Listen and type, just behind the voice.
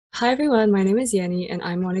Hi everyone, my name is Yanni and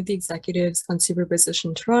I'm one of the executives on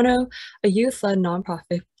Superposition Toronto, a youth-led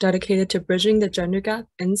nonprofit dedicated to bridging the gender gap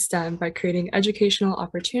in STEM by creating educational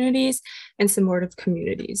opportunities and supportive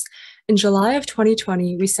communities. In July of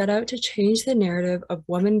 2020, we set out to change the narrative of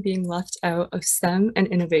women being left out of STEM and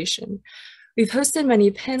innovation. We've hosted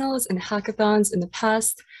many panels and hackathons in the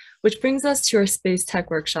past, which brings us to our space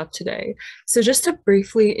tech workshop today. So just to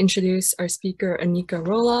briefly introduce our speaker, Annika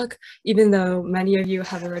Rollock, even though many of you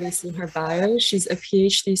have already seen her bio, she's a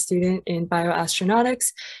PhD student in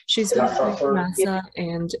Bioastronautics. She's been at NASA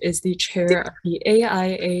and is the chair of the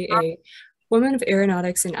AIAA, Women of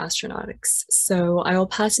Aeronautics and Astronautics. So I will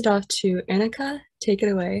pass it off to Annika. Take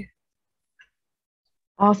it away.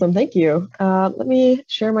 Awesome, thank you. Let me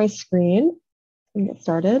share my screen and get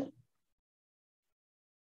started.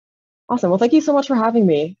 Awesome. Well, thank you so much for having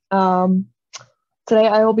me. Today,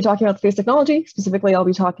 I will be talking about space technology. Specifically, I'll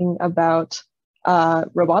be talking about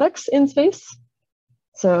robotics in space.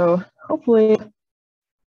 So hopefully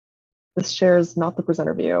this shares not the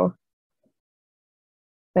presenter view.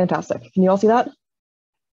 Fantastic. Can you all see that?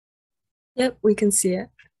 Yep, we can see it.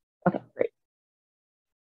 Okay, great.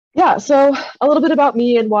 Yeah, so a little bit about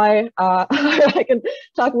me and why I can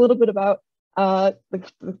talk a little bit about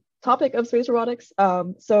the topic of space robotics.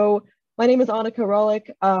 So my name is Annika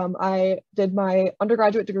Rollock. I did my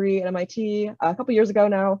undergraduate degree at MIT a couple years ago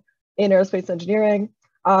now in aerospace engineering,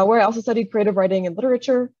 where I also studied creative writing and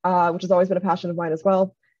literature, which has always been a passion of mine as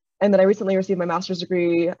well. And then I recently received my master's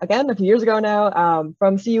degree, again, a few years ago now,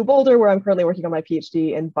 from CU Boulder, where I'm currently working on my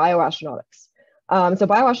PhD in bioastronautics. So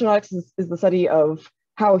bioastronautics is the study of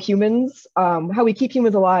how humans, how we keep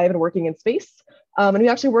humans alive and working in space. And we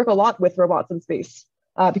actually work a lot with robots in space.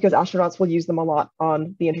 Because astronauts will use them a lot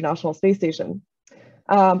on the International Space Station.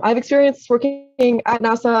 I've experienced working at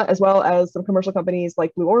NASA as well as some commercial companies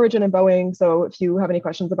like Blue Origin and Boeing. So if you have any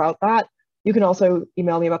questions about that, you can also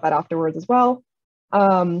email me about that afterwards as well.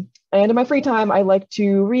 And in my free time, I like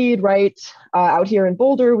to read, write. Out here in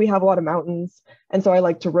Boulder, we have a lot of mountains. And so I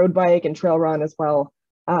like to road bike and trail run as well.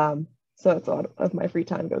 So that's a lot of my free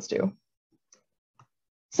time goes to.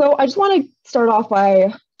 So I just want to start off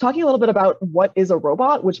by talking a little bit about what is a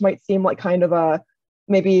robot, which might seem like kind of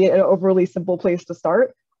maybe an overly simple place to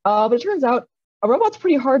start. But it turns out a robot's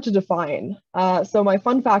pretty hard to define. So my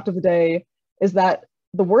fun fact of the day is that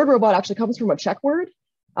the word robot actually comes from a Czech word.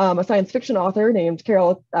 A science fiction author named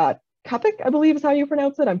Karel Čapek, I believe is how you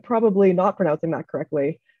pronounce it. I'm probably not pronouncing that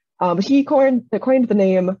correctly. But he coined the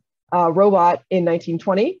name robot in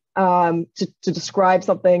 1920 to describe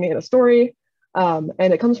something in a story. And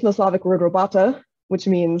it comes from the Slavic word robota, which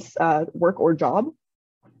means work or job.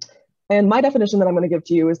 And my definition that I'm going to give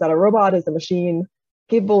to you is that a robot is a machine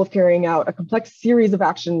capable of carrying out a complex series of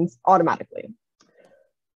actions automatically.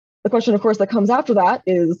 The question, of course, that comes after that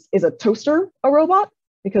is a toaster a robot?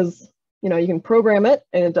 Because you can program it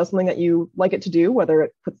and it does something that you like it to do, whether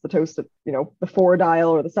it puts the toast at the 4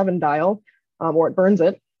 dial or the 7 dial, or it burns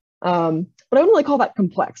it. But I wouldn't really call that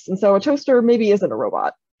complex. And so a toaster maybe isn't a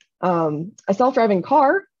robot. A self-driving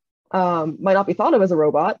car might not be thought of as a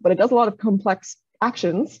robot, but it does a lot of complex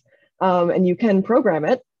actions, and you can program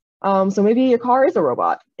it. So maybe a car is a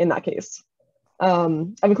robot in that case.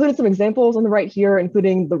 I've included some examples on the right here,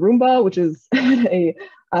 including the Roomba, which is a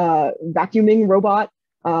vacuuming robot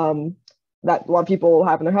that a lot of people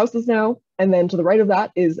have in their houses now. And then to the right of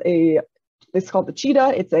that is it's called the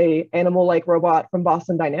Cheetah. It's a animal-like robot from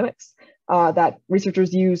Boston Dynamics that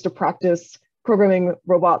researchers use to practice programming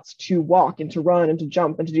robots to walk and to run and to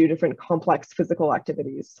jump and to do different complex physical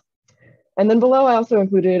activities. And then below, I also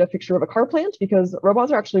included a picture of a car plant because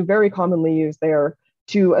robots are actually very commonly used there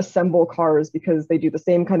to assemble cars because they do the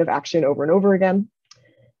same kind of action over and over again.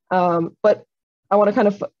 But I want to kind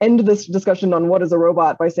of end this discussion on what is a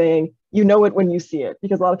robot by saying, you know it when you see it,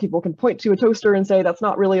 because a lot of people can point to a toaster and say, that's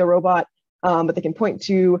not really a robot, but they can point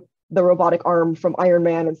to the robotic arm from Iron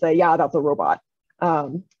Man and say, yeah, that's a robot.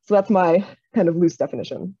 So that's my kind of loose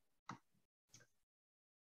definition.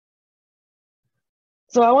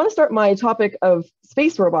 So I want to start my topic of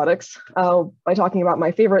space robotics by talking about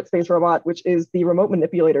my favorite space robot, which is the remote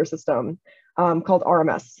manipulator system called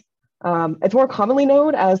RMS. It's more commonly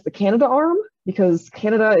known as the Canadarm because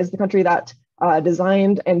Canada is the country that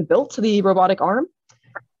designed and built the robotic arm.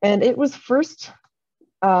 And it was first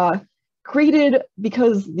created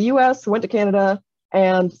because the US went to Canada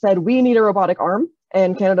and said, we need a robotic arm.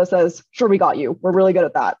 And Canada says, sure, we got you. We're really good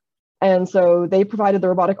at that. And so they provided the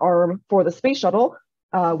robotic arm for the space shuttle,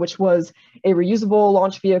 which was a reusable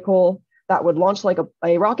launch vehicle that would launch like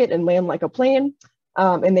a rocket and land like a plane.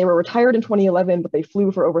 And they were retired in 2011, but they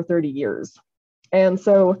flew for over 30 years. And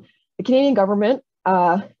so the Canadian government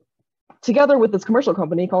together with this commercial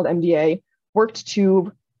company called MDA, worked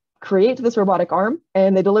to create this robotic arm,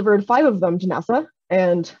 and they delivered 5 of them to NASA,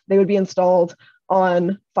 and they would be installed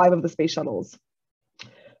on 5 of the space shuttles.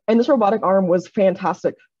 And this robotic arm was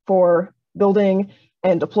fantastic for building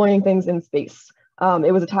and deploying things in space.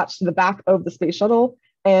 It was attached to the back of the space shuttle,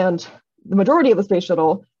 and the majority of the space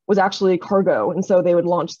shuttle was actually cargo. And so they would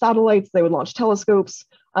launch satellites, they would launch telescopes,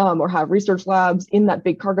 or have research labs in that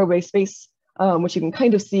big cargo-based space, which you can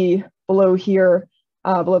kind of see below here,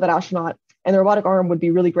 below that astronaut. And the robotic arm would be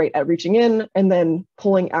really great at reaching in and then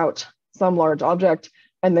pulling out some large object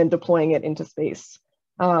and then deploying it into space.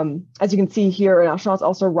 As you can see here, an astronaut's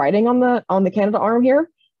also riding on the Canadarm here,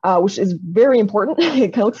 which is very important.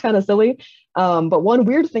 It looks kind of silly, but one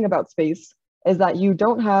weird thing about space is that you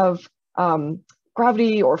don't have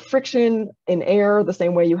gravity or friction in air the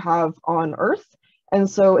same way you have on Earth. And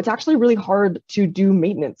so it's actually really hard to do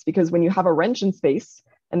maintenance, because when you have a wrench in space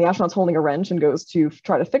and the astronaut's holding a wrench and goes to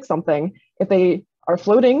try to fix something, if they are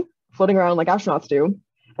floating around like astronauts do,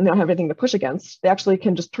 and they don't have anything to push against, they actually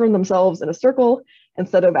can just turn themselves in a circle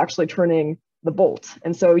instead of actually turning the bolt.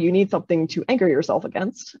 And so you need something to anchor yourself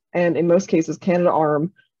against. And in most cases,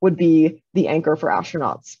 Canadarm would be the anchor for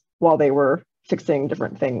astronauts while they were fixing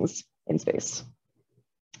different things in space.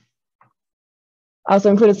 So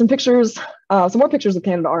I included some pictures, some more pictures of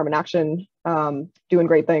Canadarm in action, doing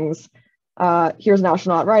great things. Here's an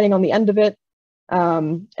astronaut riding on the end of it.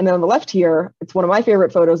 And then on the left here, it's one of my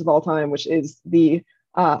favorite photos of all time, which is the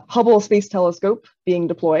Hubble Space Telescope being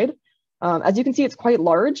deployed. As you can see, it's quite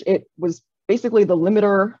large. It was basically the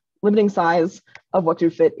limiting size of what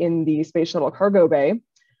could fit in the space shuttle cargo bay.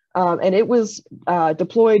 And it was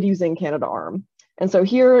deployed using Canadarm. And so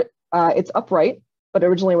here it's upright, but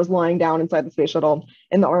originally was lying down inside the space shuttle,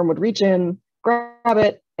 and the arm would reach in, grab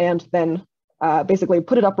it, and then basically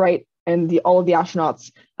put it upright, and all of the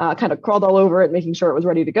astronauts kind of crawled all over it, making sure it was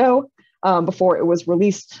ready to go before it was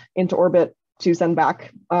released into orbit to send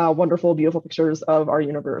back wonderful, beautiful pictures of our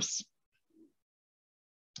universe.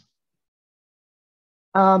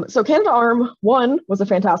 So Canadarm1 was a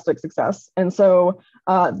fantastic success. And so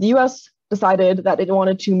the US decided that it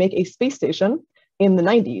wanted to make a space station in the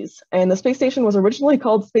 90s. And the space station was originally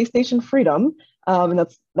called Space Station Freedom. And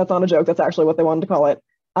that's not a joke, that's actually what they wanted to call it.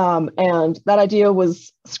 And that idea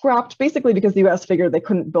was scrapped basically because the US figured they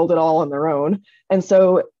couldn't build it all on their own. And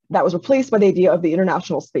so that was replaced by the idea of the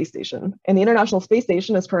International Space Station. And the International Space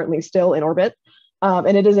Station is currently still in orbit.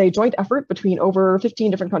 And it is a joint effort between over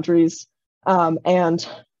 15 different countries, and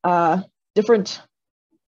different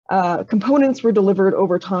components were delivered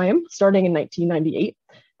over time, starting in 1998.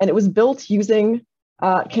 And it was built using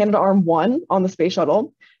Canadarm1 on the space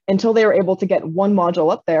shuttle until they were able to get one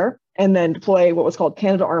module up there and then deploy what was called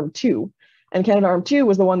Canadarm2. And Canadarm2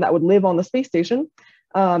 was the one that would live on the space station.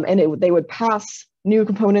 And they would pass new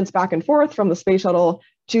components back and forth from the space shuttle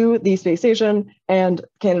to the space station, and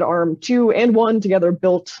Canadarm2 and 1 together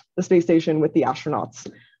built the space station with the astronauts.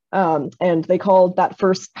 And they called that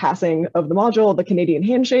first passing of the module the Canadian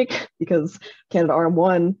handshake, because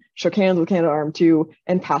Canadarm1 shook hands with Canadarm2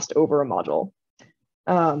 and passed over a module.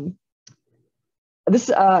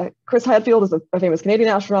 Chris Hadfield is a famous Canadian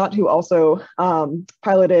astronaut who also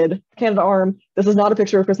piloted Canadarm. This is not a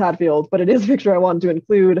picture of Chris Hadfield, but it is a picture I wanted to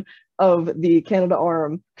include of the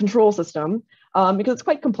Canadarm control system, because it's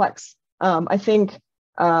quite complex. I think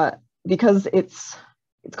because it's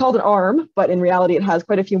called an arm, but in reality it has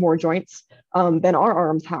quite a few more joints than our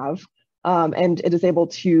arms have. And it is able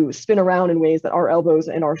to spin around in ways that our elbows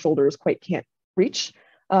and our shoulders quite can't reach.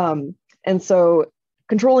 And so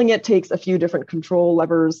controlling it takes a few different control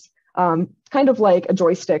levers, kind of like a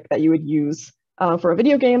joystick that you would use for a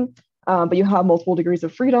video game, but you have multiple degrees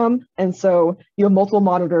of freedom. And so you have multiple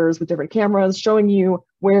monitors with different cameras showing you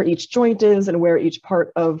where each joint is and where each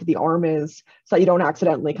part of the arm is, so that you don't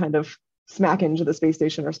accidentally kind of smack into the space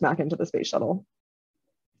station or smack into the space shuttle.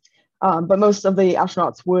 But most of the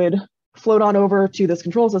astronauts would float on over to this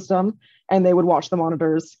control system, and they would watch the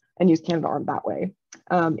monitors and use Canadarm that way.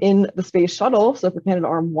 In the space shuttle, so for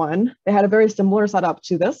Canadarm1, they had a very similar setup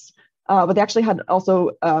to this, but they actually had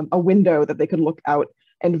also a window that they could look out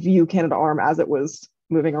and view Canadarm as it was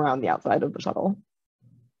moving around the outside of the shuttle.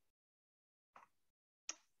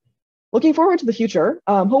 Looking forward to the future,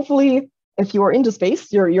 hopefully, if you are into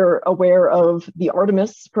space, you're aware of the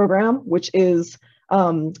Artemis program, which is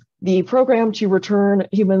the program to return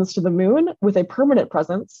humans to the moon with a permanent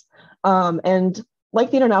presence. And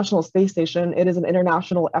like the International Space Station, it is an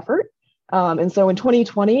international effort. And so in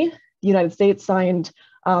 2020, the United States signed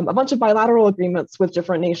a bunch of bilateral agreements with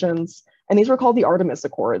different nations, and these were called the Artemis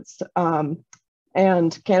Accords.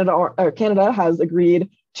 And Canada has agreed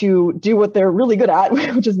to do what they're really good at,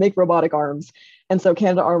 which is make robotic arms. And so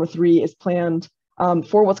Canadarm3 is planned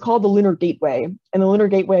for what's called the Lunar Gateway. And the Lunar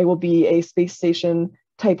Gateway will be a space station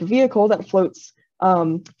type vehicle that floats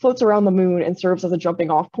around the moon and serves as a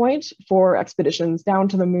jumping off point for expeditions down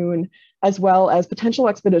to the moon, as well as potential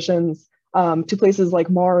expeditions to places like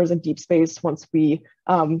Mars and deep space once we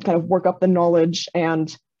kind of work up the knowledge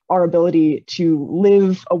and our ability to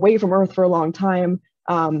live away from Earth for a long time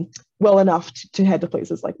well enough to head to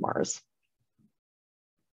places like Mars.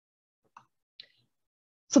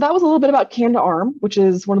 So that was a little bit about Canadarm, which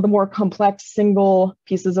is one of the more complex single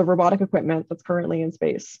pieces of robotic equipment that's currently in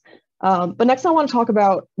space. But next I want to talk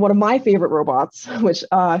about one of my favorite robots, which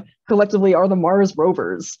collectively are the Mars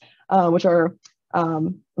rovers, which are,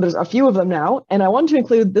 there's a few of them now. And I wanted to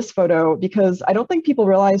include this photo because I don't think people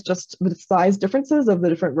realize just the size differences of the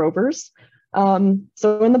different rovers.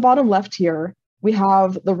 So in the bottom left here, we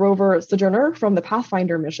have the rover Sojourner from the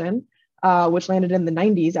Pathfinder mission, which landed in the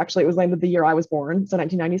 90s. Actually, it was landed the year I was born, so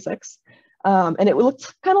 1996. And it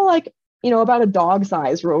looked kind of like, about a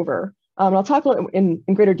dog-sized rover. I'll talk in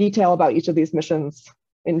greater detail about each of these missions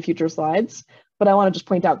in future slides, but I want to just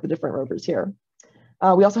point out the different rovers here.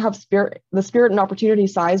 We also have the Spirit and Opportunity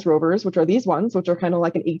sized rovers, which are these ones, which are kind of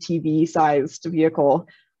like an ATV-sized vehicle.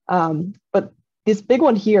 But this big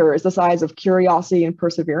one here is the size of Curiosity and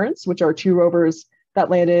Perseverance, which are two rovers that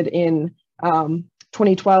landed in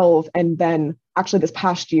 2012, and then actually this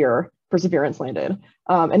past year, Perseverance landed.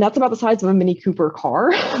 And that's about the size of a Mini Cooper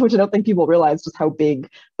car, which I don't think people realize just how big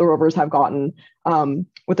the rovers have gotten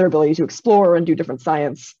with their ability to explore and do different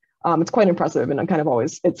science. It's quite impressive, and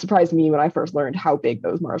it surprised me when I first learned how big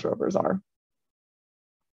those Mars rovers are.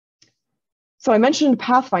 So I mentioned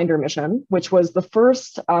Pathfinder mission, which was the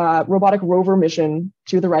first robotic rover mission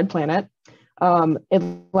to the Red Planet. It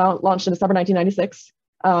launched in December 1996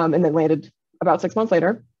 and then landed about 6 months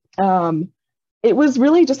later. It was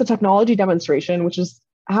really just a technology demonstration, which is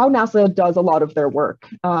how NASA does a lot of their work.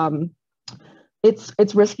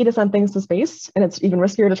 It's risky to send things to space, and it's even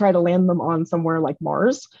riskier to try to land them on somewhere like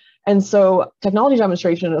Mars. And so technology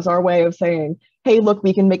demonstration is our way of saying, hey, look,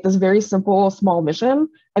 we can make this very simple, small mission,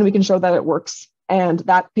 and we can show that it works. And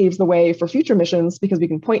that paves the way for future missions because we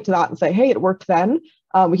can point to that and say, hey, it worked then.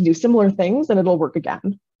 We can do similar things and it'll work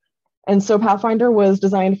again. And so Pathfinder was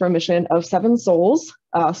designed for a mission of 7 sols.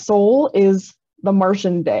 Sol is the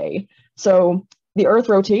Martian day. So the Earth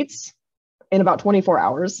rotates in about 24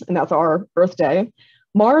 hours, and that's our Earth day.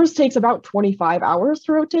 Mars takes about 25 hours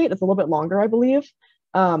to rotate. It's a little bit longer, I believe.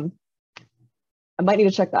 I might need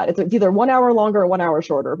to check that. It's either 1 hour longer or 1 hour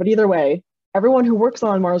shorter, but either way, everyone who works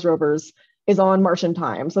on Mars rovers is on Martian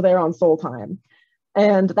time, so they're on Sol time.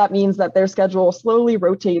 And that means that their schedule slowly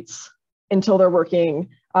rotates until they're working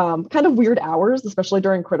kind of weird hours, especially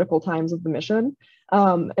during critical times of the mission.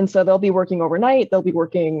 And so they'll be working overnight, they'll be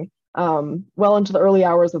working well into the early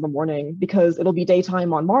hours of the morning because it'll be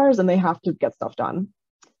daytime on Mars and they have to get stuff done.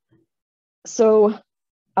 So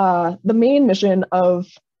the main mission of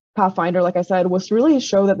Pathfinder, like I said, was to really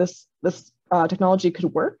show that this technology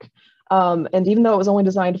could work. And even though it was only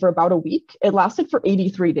designed for about a week, it lasted for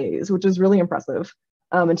 83 days, which is really impressive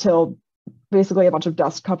until basically a bunch of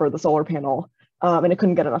dust covered the solar panel and it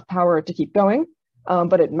couldn't get enough power to keep going.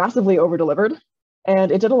 But it massively over-delivered.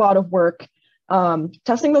 And it did a lot of work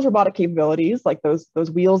testing those robotic capabilities, like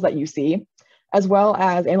those wheels that you see, as well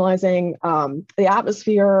as analyzing the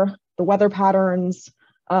atmosphere, the weather patterns,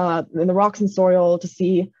 and the rocks and soil to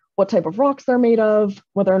see what type of rocks they're made of,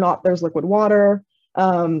 whether or not there's liquid water,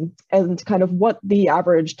 and kind of what the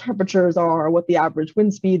average temperatures are, what the average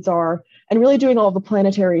wind speeds are, and really doing all of the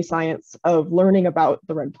planetary science of learning about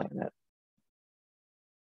the red planet.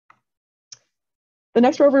 The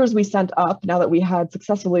next rovers we sent up, now that we had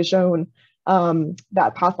successfully shown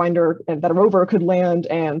that Pathfinder and that a rover could land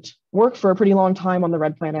and work for a pretty long time on the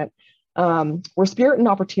red planet, were Spirit and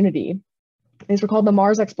Opportunity. These were called the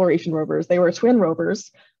Mars Exploration Rovers. They were twin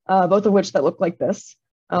rovers, both of which that look like this.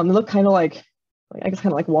 They look kind of like, I guess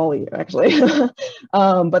kind of like WALL-E, actually.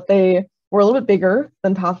 But they were a little bit bigger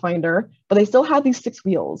than Pathfinder, but they still had these 6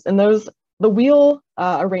 wheels. And the wheel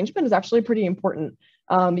arrangement is actually pretty important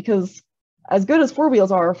because as good as 4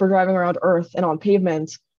 wheels are for driving around Earth and on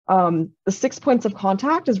pavement, the 6 points of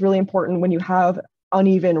contact is really important when you have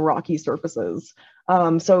uneven rocky surfaces.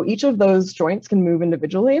 So each of those joints can move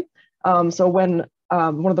individually. So when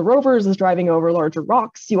one of the rovers is driving over larger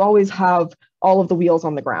rocks, you always have all of the wheels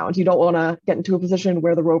on the ground. You don't want to get into a position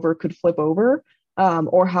where the rover could flip over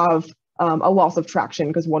or have a loss of traction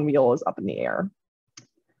because one wheel is up in the air.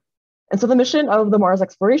 And so the mission of the Mars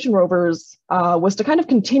Exploration Rovers was to kind of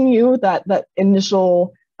continue that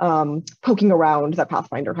initial poking around that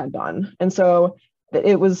Pathfinder had done. And so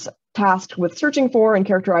it was tasked with searching for and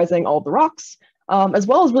characterizing all of the rocks, as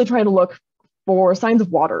well as really trying to look for signs of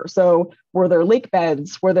water. So were there lake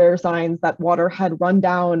beds? Were there signs that water had run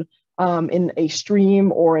down in a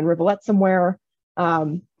stream or in rivulets somewhere?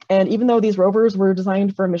 And even though these rovers were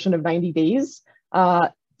designed for a mission of 90 days,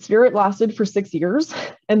 Spirit lasted for 6 years,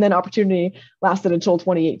 and then Opportunity lasted until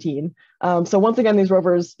 2018. So once again, these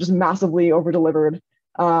rovers just massively over-delivered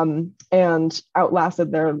and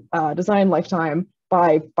outlasted their design lifetime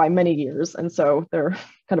by many years. And so they're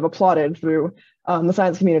kind of applauded through the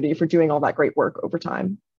science community for doing all that great work over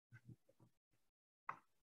time.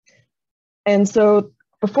 And so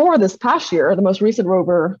before this past year, the most recent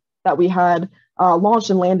rover that we had launched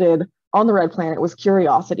and landed on the red planet was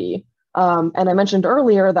Curiosity. And I mentioned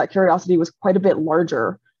earlier that Curiosity was quite a bit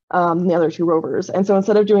larger than the other two rovers. And so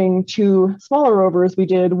instead of doing two smaller rovers, we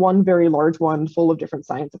did one very large one full of different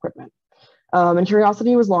science equipment. And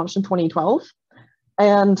Curiosity was launched in 2012.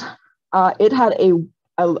 And it had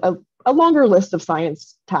a longer list of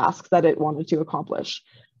science tasks that it wanted to accomplish.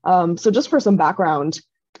 So just for some background,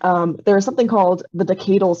 there's something called the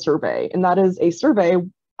Decadal Survey, and that is a survey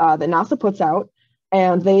that NASA puts out,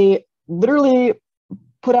 and they literally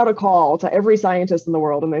put out a call to every scientist in the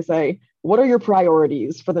world, and they say, what are your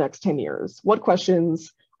priorities for the next 10 years? What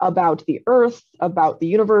questions about the Earth, about the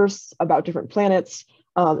universe, about different planets,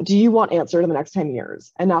 do you want answered in the next 10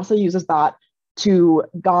 years? And NASA uses that to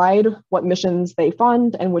guide what missions they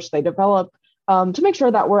fund and which they develop to make sure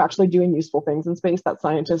that we're actually doing useful things in space that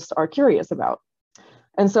scientists are curious about.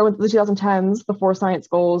 And so in the 2010s, the 4 science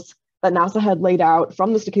goals that NASA had laid out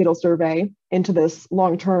from this decadal survey into this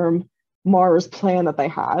long-term Mars plan that they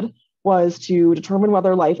had was to determine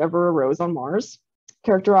whether life ever arose on Mars,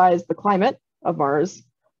 characterize the climate of Mars,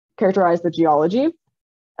 characterize the geology,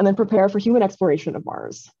 and then prepare for human exploration of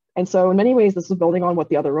Mars. And so in many ways, this was building on what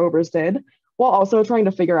the other rovers did, while also trying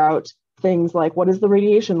to figure out things like, what is the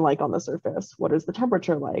radiation like on the surface? What is the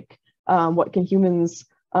temperature like? What can humans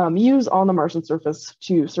use on the Martian surface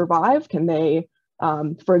to survive? Can they,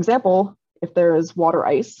 for example, if there is water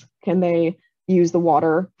ice, can they use the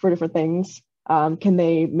water for different things? Can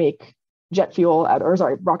they make rocket fuel out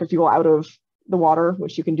of the water,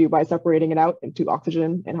 which you can do by separating it out into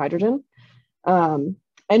oxygen and hydrogen? And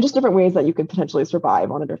just different ways that you could potentially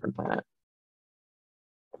survive on a different planet.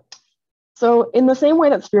 So in the same way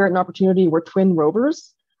that Spirit and Opportunity were twin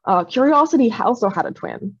rovers, Curiosity also had a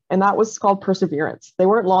twin, and that was called Perseverance. They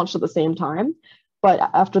weren't launched at the same time, but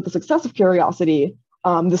after the success of Curiosity,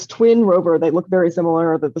 this twin rover, they look very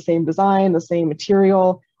similar, the same design, the same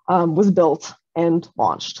material, was built and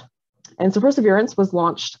launched. And so Perseverance was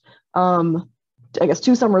launched, I guess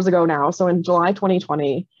 2 summers ago now, so in July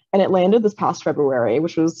 2020, and it landed this past February,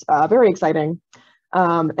 which was very exciting.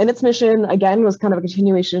 And its mission, again, was kind of a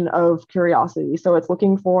continuation of Curiosity. So it's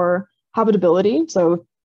looking for habitability, so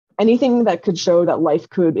anything that could show that life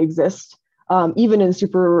could exist, even in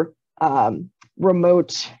super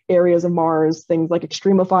remote areas of Mars. Things like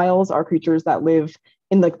extremophiles are creatures that live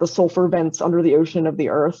in like the sulfur vents under the ocean of the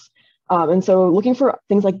Earth. And so looking for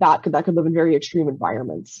things like that could live in very extreme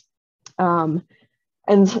environments. And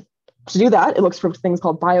to do that, it looks for things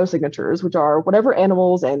called biosignatures, which are whatever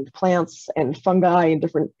animals and plants and fungi and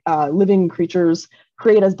different living creatures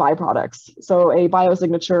create as byproducts. So a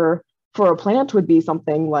biosignature for a plant would be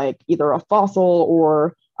something like either a fossil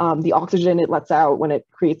or the oxygen it lets out when it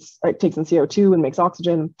takes in CO2 and makes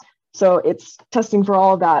oxygen. So it's testing for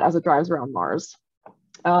all of that as it drives around Mars.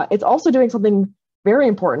 It's also doing something very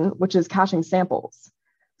important, which is caching samples.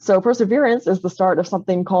 So Perseverance is the start of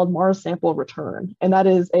something called Mars Sample Return, and that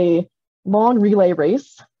is a long relay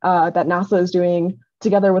race that NASA is doing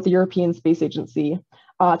together with the European Space Agency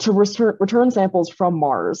to return samples from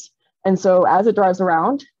Mars. And so as it drives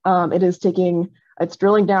around, it's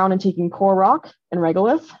drilling down and taking core rock and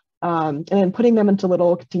regolith, and then putting them into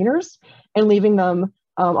little containers and leaving them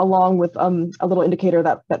along with a little indicator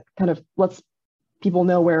that kind of lets people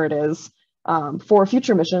know where it is for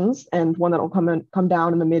future missions, and one that will come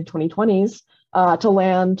down in the mid-2020s to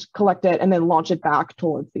land, collect it, and then launch it back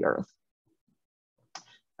towards the Earth.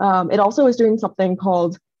 It also is doing something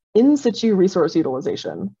called in situ resource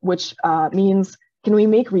utilization, which means, can we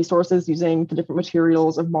make resources using the different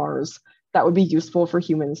materials of Mars that would be useful for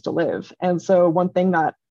humans to live? And so one thing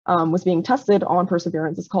that was being tested on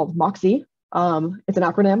Perseverance is called MOXIE. It's an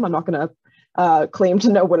acronym. I'm not going to claim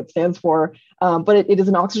to know what it stands for, but it is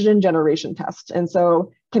an oxygen generation test. And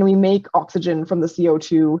so can we make oxygen from the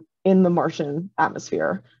CO2 in the Martian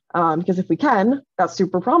atmosphere? Because if we can, that's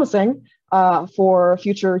super promising for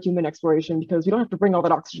future human exploration, because we don't have to bring all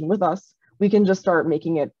that oxygen with us. we can just start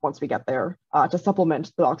making it once we get there to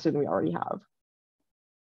supplement the oxygen we already have.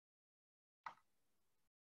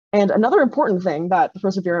 And another important thing that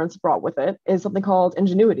Perseverance brought with it is something called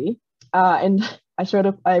ingenuity. And I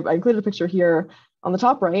included a picture here on the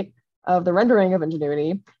top right of the rendering of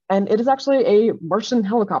Ingenuity, and it is actually a Martian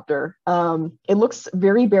helicopter. It looks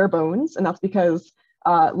very bare bones, and that's because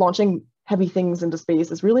launching heavy things into space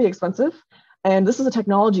is really expensive. And this is a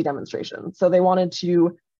technology demonstration. So they wanted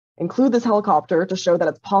to include this helicopter to show that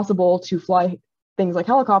it's possible to fly things like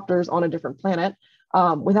helicopters on a different planet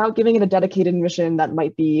without giving it a dedicated mission that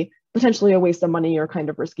might be potentially a waste of money or kind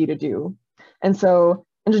of risky to do. And so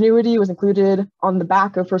Ingenuity was included on the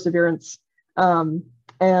back of Perseverance.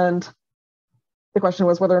 And the question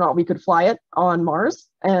was whether or not we could fly it on Mars.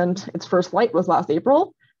 And its first flight was last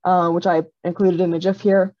April, which I included in the GIF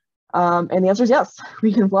here. And the answer is yes,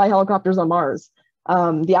 we can fly helicopters on Mars.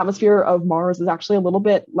 The atmosphere of Mars is actually a little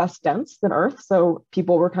bit less dense than Earth. So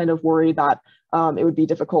people were kind of worried that it would be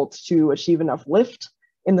difficult to achieve enough lift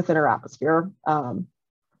in the thinner atmosphere.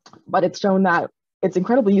 But it's shown that it's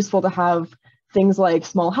incredibly useful to have things like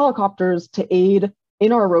small helicopters to aid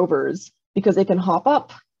in our rovers, because they can hop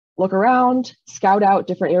up, look around, scout out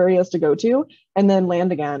different areas to go to, and then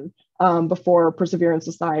land again before Perseverance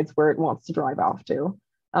decides where it wants to drive off to.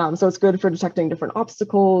 So it's good for detecting different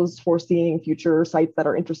obstacles, foreseeing future sites that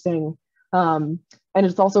are interesting. And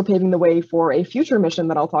it's also paving the way for a future mission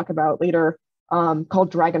that I'll talk about later called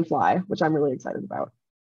Dragonfly, which I'm really excited about.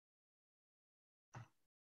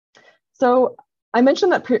 So I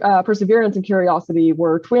mentioned that Perseverance and Curiosity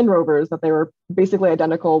were twin rovers, that they were basically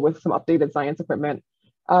identical with some updated science equipment.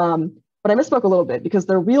 But I misspoke a little bit because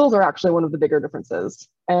their wheels are actually one of the bigger differences.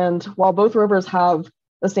 And while both rovers have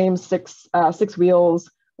the same six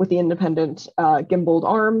wheels with the independent gimbaled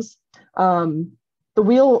arms, the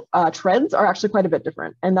wheel treads are actually quite a bit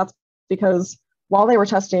different. And that's because while they were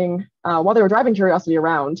driving Curiosity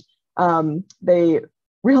around, they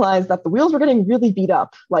realized that the wheels were getting really beat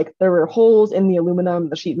up. Like there were holes in the aluminum,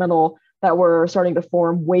 the sheet metal, that were starting to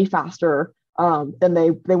form way faster than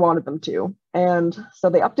they wanted them to. And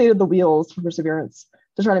so they updated the wheels for Perseverance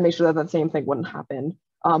to try to make sure that that same thing wouldn't happen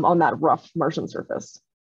on that rough Martian surface.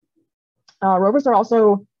 Rovers are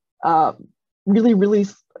also really, really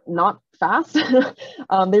not fast.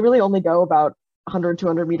 They really only go about 100,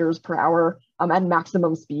 200 meters per hour at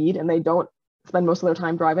maximum speed, and they don't spend most of their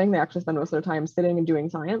time driving. They actually spend most of their time sitting and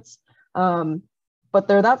doing science. But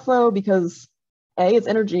they're that slow because A, it's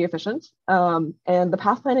energy efficient, and the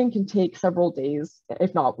path planning can take several days,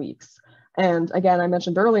 if not weeks. And again, I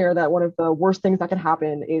mentioned earlier that one of the worst things that can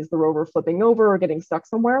happen is the rover flipping over or getting stuck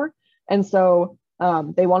somewhere. And so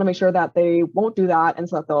they want to make sure that they won't do that, and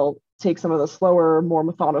so that they'll take some of the slower, more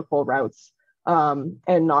methodical routes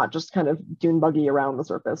and not just kind of dune buggy around the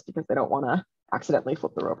surface because they don't want to accidentally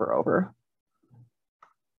flip the rover over.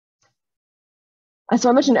 So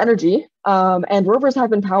I mentioned energy, and rovers have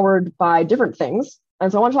been powered by different things. And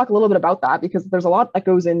so I want to talk a little bit about that because there's a lot that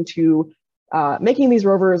goes into making these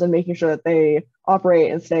rovers and making sure that they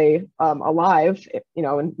operate and stay alive,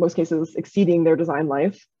 in most cases exceeding their design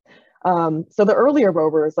life. So the earlier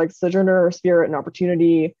rovers like Sojourner, Spirit, and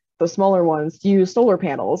Opportunity, the smaller ones, use solar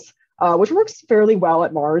panels, which works fairly well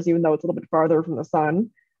at Mars, even though it's a little bit farther from the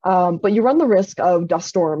sun. But you run the risk of dust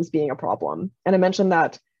storms being a problem. And I mentioned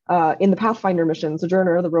that in the Pathfinder mission,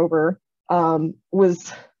 Sojourner, the rover,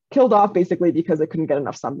 was killed off basically because it couldn't get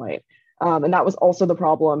enough sunlight. And that was also the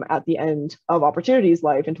problem at the end of Opportunity's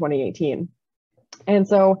life in 2018. And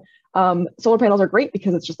so solar panels are great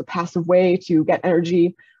because it's just a passive way to get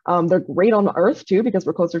energy. They're great on Earth too because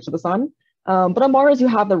we're closer to the sun. But on Mars, you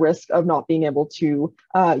have the risk of not being able to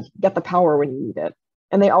get the power when you need it.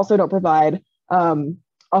 And they also don't provide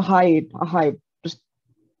a high just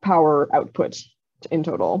power output in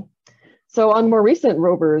total. So on more recent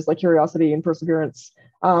rovers like Curiosity and Perseverance,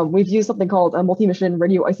 we've used something called a multi-mission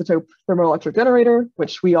radioisotope thermoelectric generator,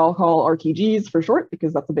 which we all call RTGs for short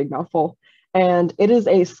because that's a big mouthful. And it is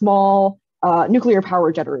a small nuclear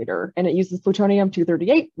power generator, and it uses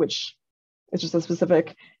plutonium-238, which is just a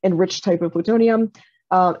specific enriched type of plutonium.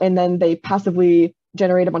 And then they passively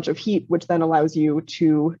generate a bunch of heat, which then allows you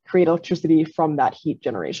to create electricity from that heat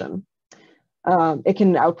generation. It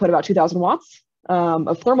can output about 2,000 watts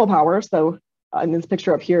of thermal power. So in this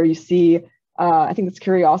picture up here, you see, I think it's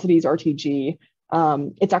Curiosity's RTG.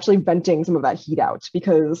 It's actually venting some of that heat out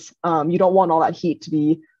because you don't want all that heat to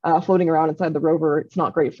be floating around inside the rover. It's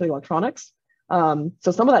not great for the electronics.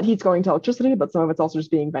 So some of that heat's going to electricity, but some of it's also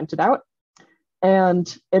just being vented out.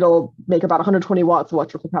 And it'll make about 120 watts of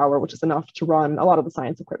electrical power, which is enough to run a lot of the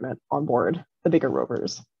science equipment on board the bigger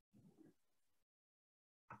rovers.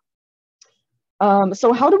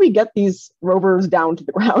 So how do we get these rovers down to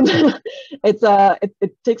the ground?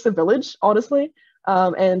 It takes a village, honestly.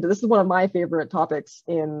 And this is one of my favorite topics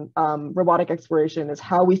in robotic exploration, is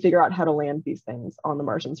how we figure out how to land these things on the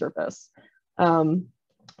Martian surface.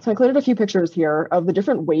 So I included a few pictures here of the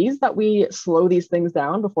different ways that we slow these things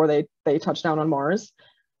down before they touch down on Mars.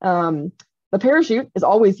 The parachute is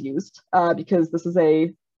always used because this is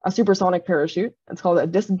a supersonic parachute. It's called a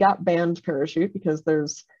disc gap band parachute because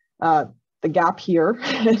there's the gap here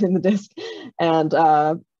in the disc,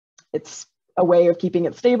 and it's a way of keeping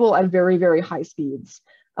it stable at very, very high speeds.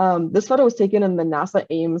 This photo was taken in the NASA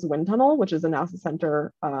Ames wind tunnel, which is a NASA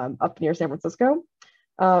center up near San Francisco.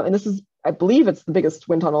 And this is, I believe it's the biggest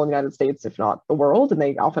wind tunnel in the United States, if not the world, and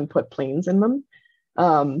they often put planes in them.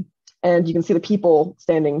 And you can see the people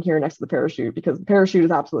standing here next to the parachute because the parachute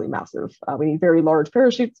is absolutely massive. We need very large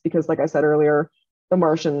parachutes because, like I said earlier, the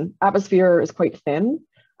Martian atmosphere is quite thin.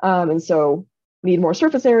 And so we need more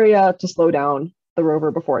surface area to slow down the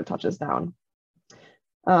rover before it touches down.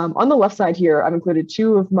 On the left side here, I've included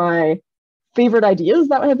two of my favorite ideas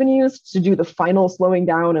that have been used to do the final slowing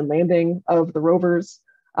down and landing of the rovers.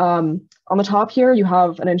 On the top here, you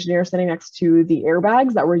have an engineer standing next to the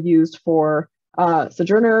airbags that were used for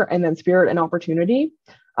Sojourner and then Spirit and Opportunity,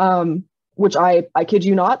 which I kid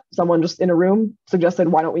you not, someone just in a room suggested,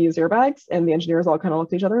 why don't we use airbags? And the engineers all kind of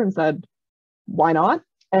looked at each other and said, why not?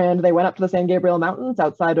 And they went up to the San Gabriel Mountains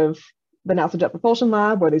outside of the NASA Jet Propulsion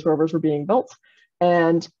Lab where these rovers were being built.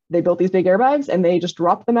 And they built these big airbags and they just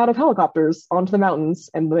dropped them out of helicopters onto the mountains,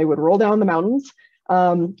 and they would roll down the mountains.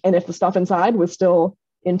 And if the stuff inside was still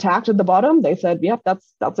intact at the bottom, they said, yep,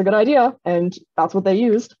 that's a good idea. And that's what they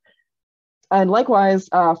used. And likewise,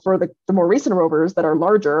 for the more recent rovers that are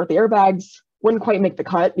larger, the airbags wouldn't quite make the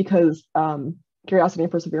cut because Curiosity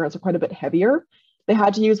and Perseverance are quite a bit heavier. They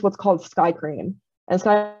had to use what's called Sky Crane. And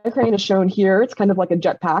Sky Crane is shown here. It's kind of like a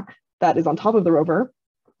jetpack that is on top of the rover.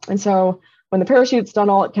 And so when the parachute's done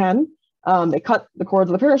all it can, they cut the cords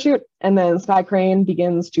of the parachute, and then Sky Crane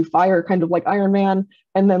begins to fire kind of like Iron Man,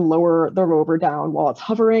 and then lower the rover down while it's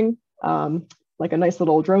hovering, like a nice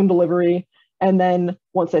little drone delivery. And then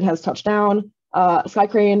once it has touched down, Sky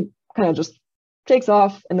Crane kind of just takes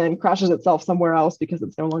off and then crashes itself somewhere else because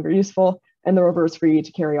it's no longer useful, and the rover is free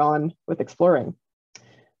to carry on with exploring.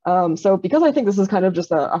 So because I think this is kind of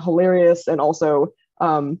just a hilarious and also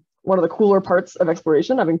one of the cooler parts of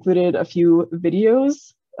exploration, I've included a few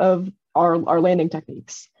videos of our landing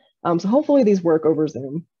techniques. So hopefully these work over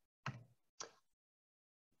Zoom.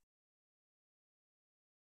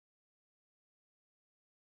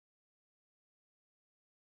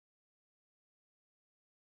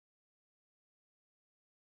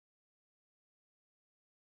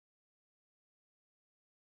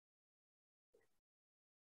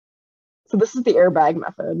 So this is the airbag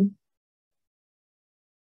method.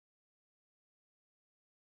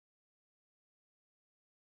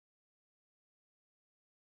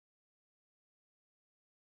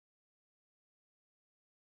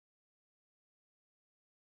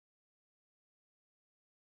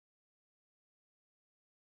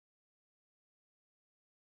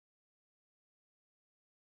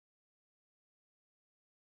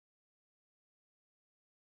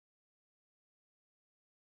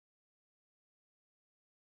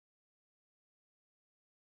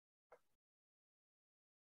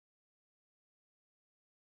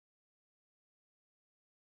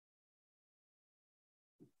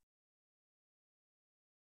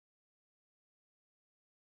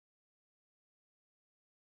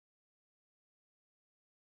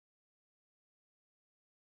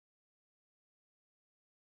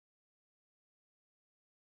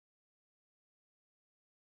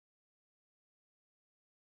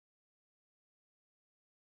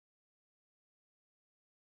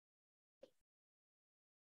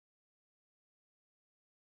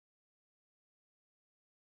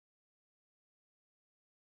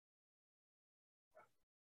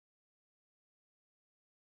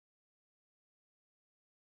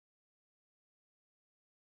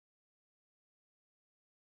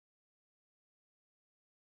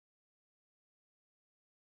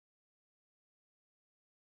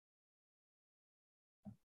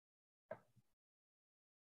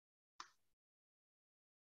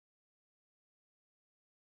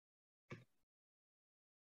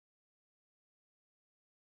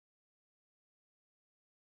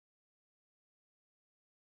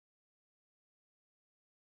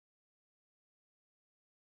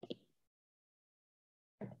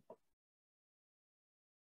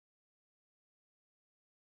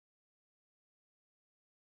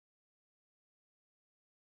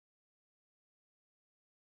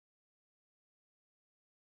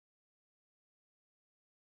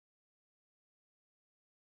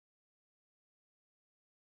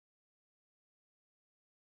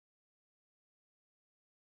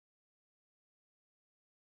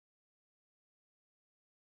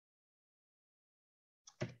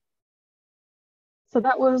 So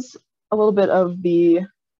that was a little bit of the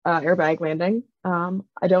airbag landing.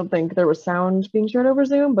 I don't think there was sound being shared over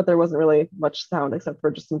Zoom, but there wasn't really much sound except for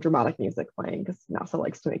just some dramatic music playing because NASA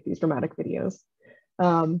likes to make these dramatic videos.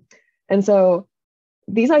 And so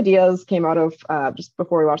these ideas came out of, just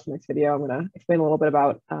before we watch the next video, I'm going to explain a little bit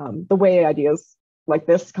about the way ideas like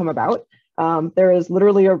this come about. There is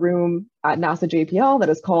literally a room at NASA JPL that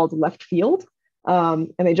is called left field.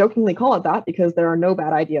 And they jokingly call it that because there are no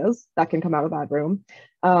bad ideas that can come out of that room.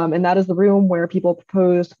 And that is the room where people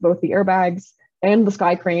proposed both the airbags and the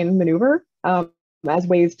sky crane maneuver as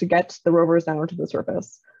ways to get the rovers down to the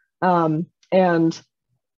surface. And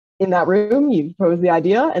in that room, you propose the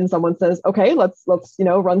idea and someone says, okay, let's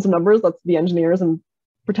run some numbers, let's be engineers and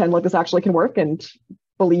pretend like this actually can work and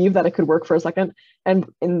believe that it could work for a second.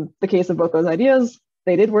 And in the case of both those ideas,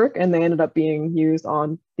 they did work and they ended up being used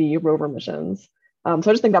on the rover missions. So I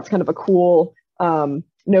just think that's kind of a cool,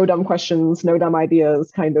 no dumb questions, no dumb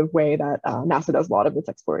ideas kind of way that NASA does a lot of its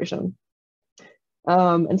exploration.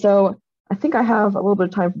 And so I think I have a little bit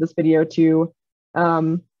of time for this video to,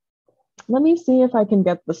 let me see if I can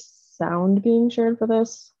get the sound being shared for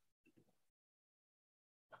this.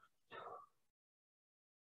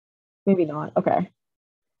 Maybe not, okay.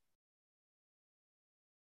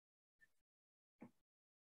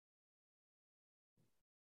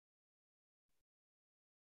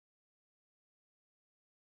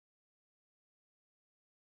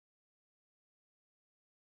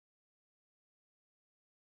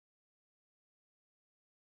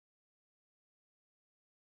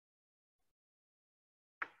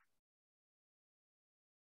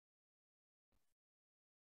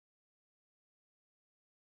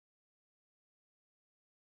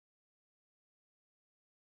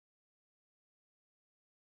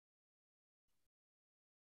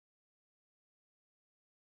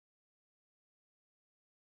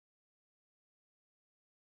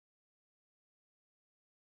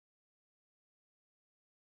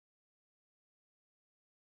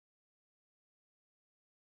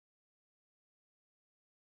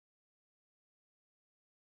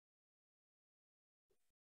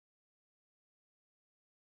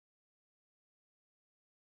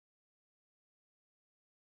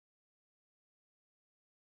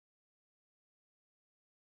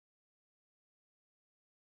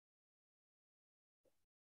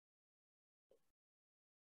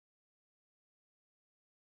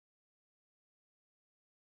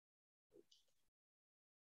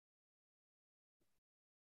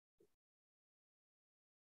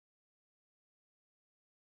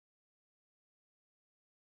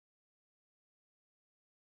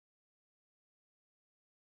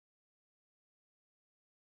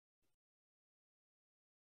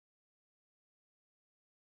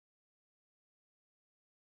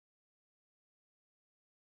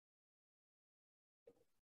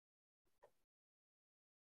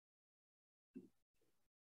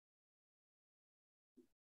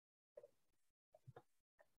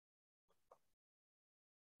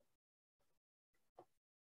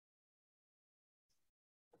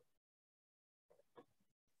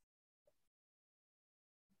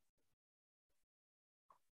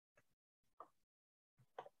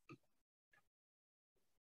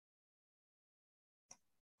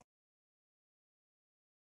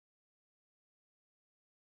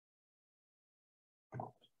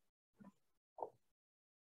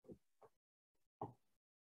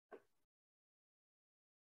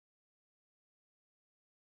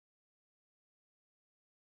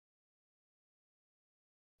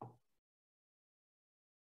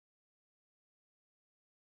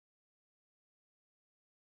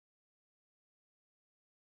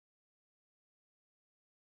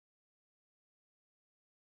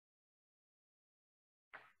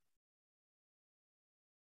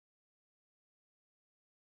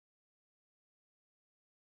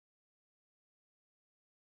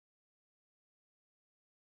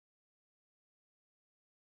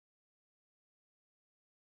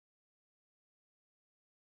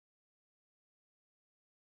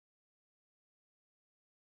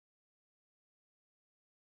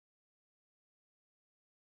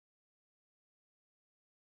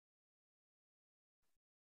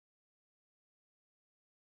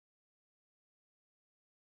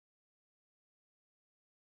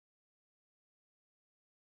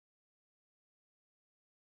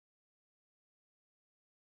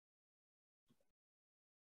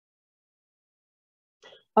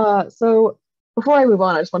 So before I move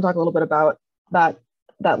on, I just want to talk a little bit about that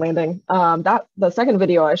landing. The second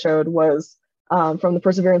video I showed was from the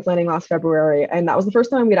Perseverance landing last February, and that was the first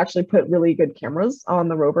time we'd actually put really good cameras on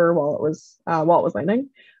the rover while it was landing.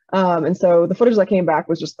 And so the footage that came back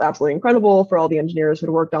was just absolutely incredible for all the engineers who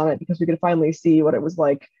had worked on it, because we could finally see what it was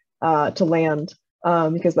like to land.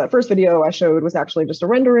 Because that first video I showed was actually just a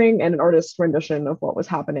rendering and an artist's rendition of what was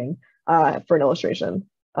happening for an illustration.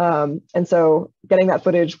 And so getting that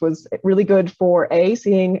footage was really good for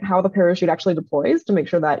seeing how the parachute actually deploys, to make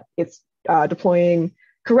sure that it's deploying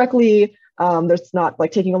correctly. There's not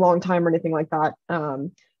like taking a long time or anything like that,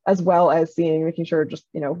 as well as making sure just,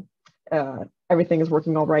 everything is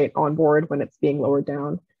working all right on board when it's being lowered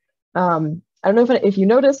down. I don't know if you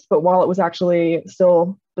noticed, but while it was actually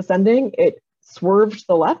still descending, it swerved to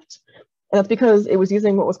the left. And that's because it was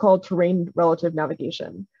using what was called terrain relative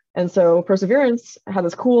navigation. And so Perseverance had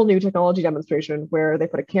this cool new technology demonstration where they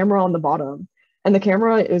put a camera on the bottom, and the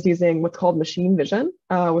camera is using what's called machine vision,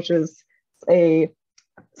 which is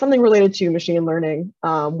something related to machine learning,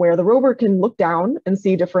 where the rover can look down and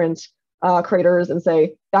see different craters and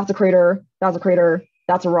say, that's a crater, that's a crater,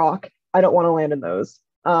 that's a rock. I don't want to land in those.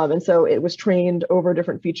 And so it was trained over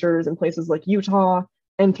different features in places like Utah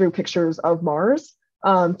and through pictures of Mars,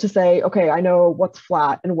 to say, okay, I know what's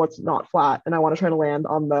flat and what's not flat, and I want to try to land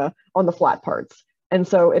on the flat parts. And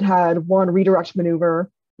so it had one redirect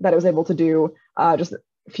maneuver that it was able to do, just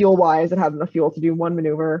fuel-wise, it had enough fuel to do one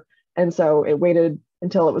maneuver. And so it waited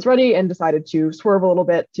until it was ready and decided to swerve a little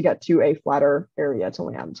bit to get to a flatter area to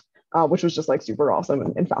land, which was just like super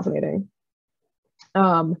awesome and fascinating.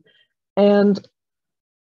 And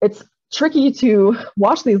it's tricky to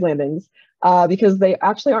watch these landings because they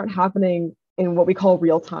actually aren't happening in what we call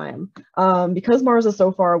real time. Because Mars is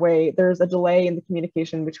so far away, there's a delay in the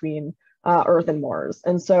communication between Earth and Mars.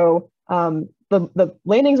 And so the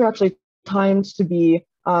landings are actually timed to be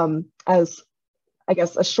as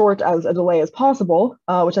short as a delay as possible,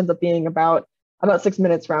 which ends up being about 6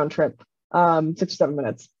 minutes round trip, 6 to 7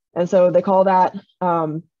 minutes. And so they call that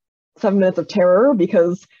 7 minutes of terror,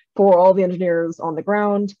 because for all the engineers on the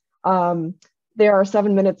ground, there are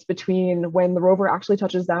 7 minutes between when the rover actually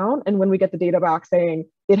touches down and when we get the data back saying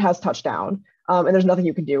it has touched down. And there's nothing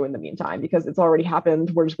you can do in the meantime because it's already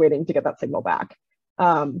happened. We're just waiting to get that signal back.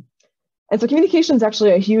 And so communication is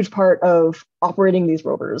actually a huge part of operating these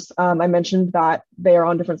rovers. I mentioned that they are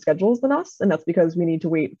on different schedules than us, and that's because we need to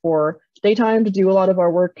wait for daytime to do a lot of our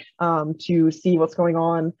work, to see what's going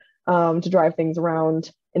on, to drive things around.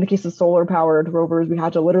 In the case of solar powered rovers, we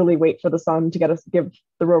had to literally wait for the sun to give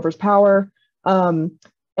the rovers power. And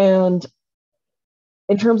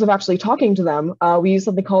in terms of actually talking to them, we use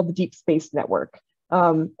something called the Deep Space Network.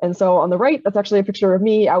 And so on the right, that's actually a picture of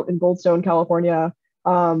me out in Goldstone, California,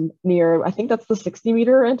 near, I think that's the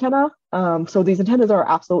 60-meter antenna. So these antennas are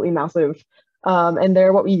absolutely massive. And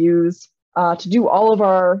they're what we use to do all of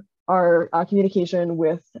our communication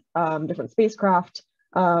with different spacecraft,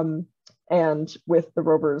 and with the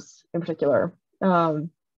rovers in particular. And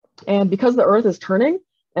because the Earth is turning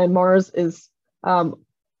and Mars is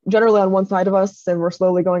generally on one side of us and we're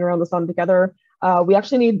slowly going around the sun together, we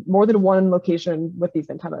actually need more than one location with these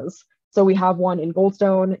antennas. So we have one in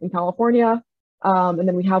Goldstone in California, and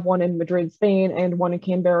then we have one in Madrid, Spain, and one in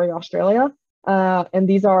Canberra, Australia. And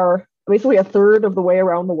these are basically a third of the way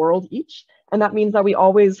around the world each. And that means that we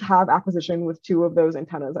always have acquisition with 2 of those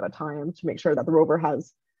antennas at a time to make sure that the rover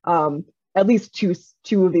has at least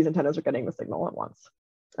two of these antennas are getting the signal at once.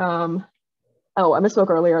 Oh, I misspoke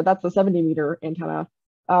earlier. That's the 70-meter antenna,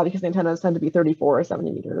 because the antennas tend to be 34 or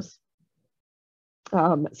 70 meters.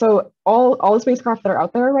 So all the spacecraft that are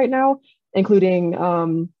out there right now, including,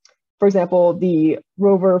 for example, the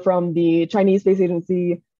rover from the Chinese Space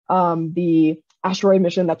Agency, the asteroid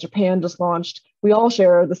mission that Japan just launched, we all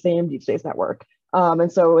share the same deep space network. And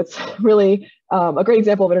so it's really a great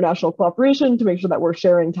example of international cooperation to make sure that we're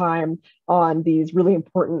sharing time on these really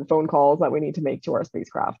important phone calls that we need to make to our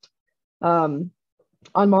spacecraft. On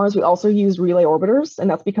Mars, we also use relay orbiters, and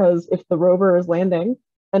that's because if the rover is landing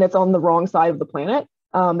and it's on the wrong side of the planet,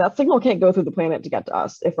 that signal can't go through the planet to get to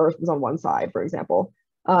us if Earth is on one side, for example.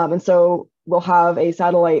 And so we'll have a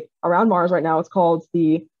satellite around Mars right now. It's called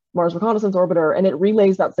the Mars Reconnaissance Orbiter, and it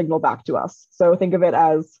relays that signal back to us. So think of it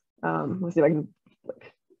as, let's see if I can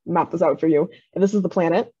map this out for you. If this is the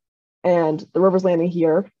planet and the rover's landing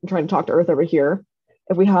here and trying to talk to Earth over here,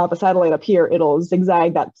 if we have a satellite up here, it'll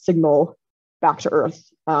zigzag that signal back to Earth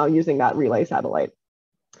using that relay satellite.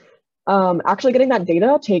 Actually getting that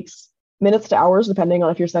data takes minutes to hours, depending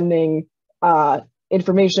on if you're sending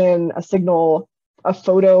information, a signal, a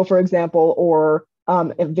photo, for example, or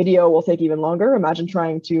a video will take even longer. Imagine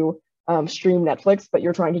trying to stream Netflix, but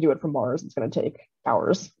you're trying to do it from Mars. It's going to take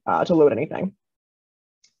hours to load anything.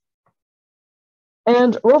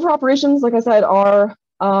 And rover operations, like I said, are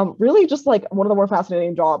really just like one of the more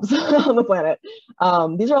fascinating jobs on the planet.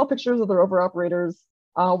 These are all pictures of the rover operators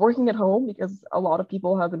working at home, because a lot of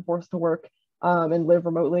people have been forced to work and live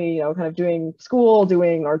remotely, kind of doing school,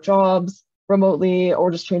 doing our jobs remotely,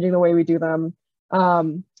 or just changing the way we do them.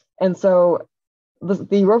 And so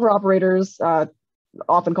the rover operators,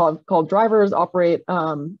 often called drivers, operate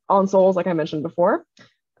on sols, like I mentioned before.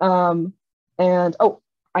 And oh,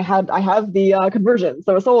 I have the conversion.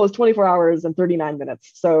 So a sol is 24 hours and 39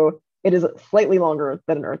 minutes. So it is slightly longer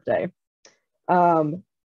than an Earth day.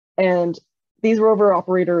 And these rover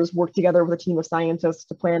operators work together with a team of scientists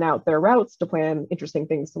to plan out their routes, to plan interesting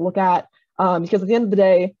things to look at. Because at the end of the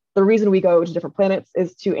day, the reason we go to different planets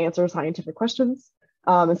is to answer scientific questions.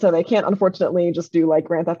 And so they can't, unfortunately, just do like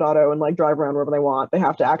Grand Theft Auto and like drive around wherever they want. They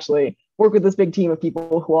have to actually work with this big team of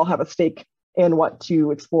people who all have a stake in what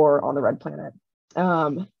to explore on the red planet.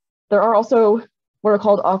 There are also what are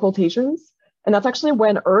called occultations, and that's actually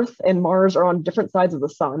when Earth and Mars are on different sides of the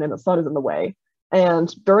sun and the sun is in the way.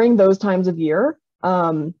 And during those times of year,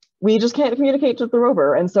 we just can't communicate to the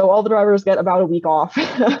rover. And so all the drivers get about a week off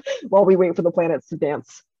while we wait for the planets to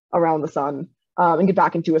dance around the sun and get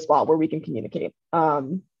back into a spot where we can communicate.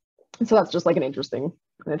 So that's just like an interesting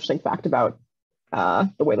fact about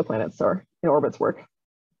the way the planets are in orbits work.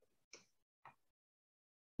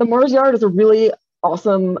 The Mars Yard is a really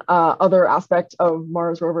awesome other aspect of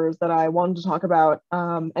Mars rovers that I wanted to talk about.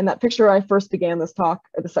 And that picture I first began this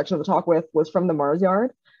section of the talk with, was from the Mars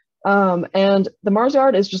Yard. And the Mars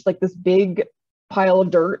Yard is just like this big pile of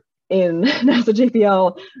dirt in NASA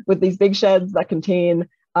JPL with these big sheds that contain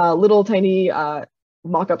little tiny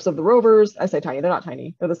mock-ups of the rovers. I say tiny, they're not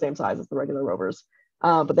tiny, they're the same size as the regular rovers.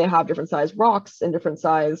 But they have different sized rocks and different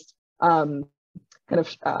sized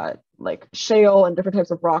like shale and different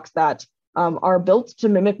types of rocks that are built to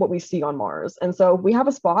mimic what we see on Mars. And so we have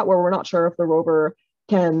a spot where we're not sure if the rover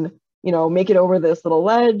can, make it over this little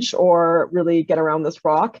ledge or really get around this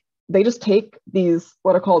rock. They just take these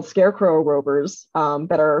what are called scarecrow rovers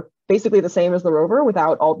that are basically the same as the rover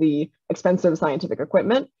without all the expensive scientific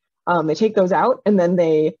equipment. They take those out and then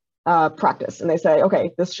they practice, and they say,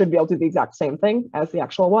 okay, this should be able to do the exact same thing as the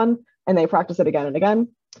actual one. And they practice it again and again.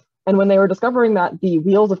 And when they were discovering that the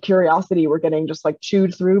wheels of Curiosity were getting just like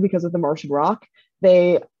chewed through because of the Martian rock,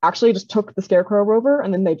 they actually just took the Scarecrow rover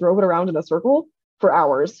and then they drove it around in a circle for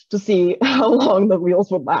hours to see how long the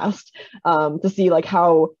wheels would last, to see like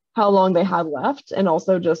how long they had left, and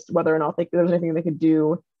also just whether or not there was anything they could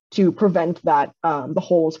do to prevent that the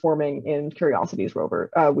holes forming in Curiosity's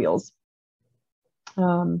rover wheels.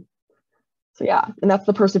 So yeah, and that's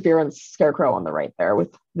the Perseverance Scarecrow on the right there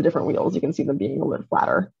with the different wheels. You can see them being a little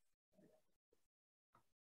flatter.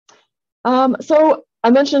 So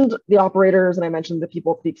I mentioned the operators and I mentioned the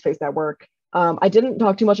people at the Deep Space Network. I didn't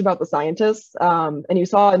talk too much about the scientists, and you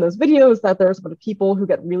saw in those videos that there's a bunch of people who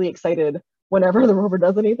get really excited whenever the rover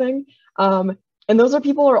does anything. And those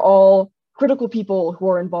people are all critical people who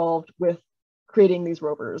are involved with creating these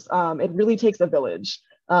rovers. It really takes a village.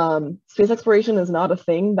 Space exploration is not a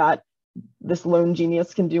thing that this lone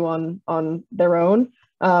genius can do on their own.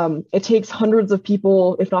 It takes hundreds of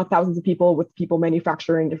people, if not thousands of people, with people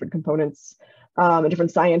manufacturing different components and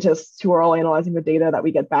different scientists who are all analyzing the data that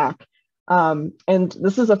we get back. And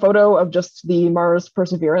this is a photo of just the Mars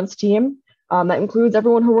Perseverance team. That includes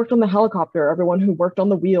everyone who worked on the helicopter, everyone who worked on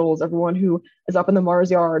the wheels, everyone who is up in the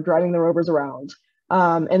Mars Yard driving the rovers around,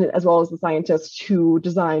 and as well as the scientists who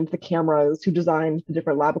designed the cameras, who designed the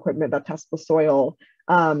different lab equipment that tests the soil,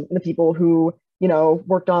 and the people who,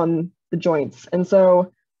 worked on the joints. And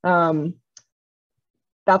so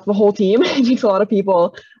that's the whole team. It takes a lot of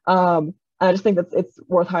people. And I just think that it's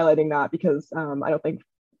worth highlighting that because I don't think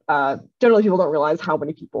generally people don't realize how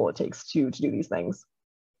many people it takes to do these things.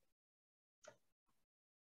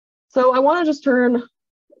 So I want to just turn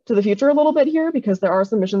to the future a little bit here because there are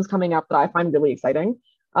some missions coming up that I find really exciting.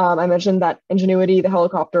 I mentioned that Ingenuity, the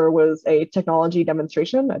helicopter, was a technology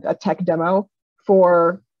demonstration, a tech demo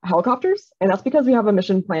for helicopters. And that's because we have a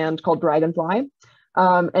mission planned called Dragonfly.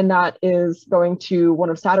 And that is going to one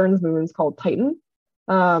of Saturn's moons called Titan.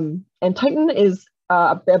 And Titan is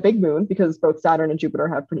a big moon because both Saturn and Jupiter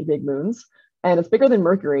have pretty big moons. And it's bigger than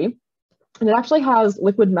Mercury. And it actually has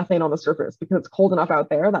liquid methane on the surface because it's cold enough out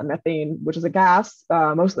there that methane, which is a gas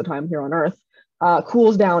most of the time here on Earth,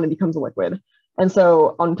 cools down and becomes a liquid. And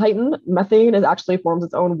so on Titan, methane actually forms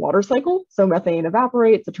its own water cycle. So methane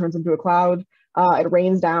evaporates, it turns into a cloud, it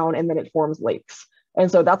rains down, and then it forms lakes. And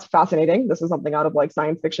so that's fascinating. This is something out of like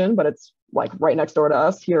science fiction, but it's like right next door to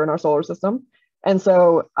us here in our solar system. And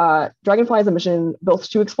so Dragonfly is a mission built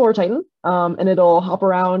to explore Titan, and it'll hop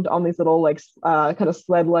around on these little like kind of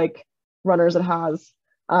sled-like runners it has.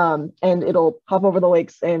 and it'll hop over the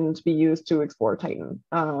lakes and be used to explore Titan.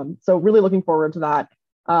 So really looking forward to that.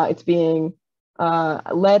 It's being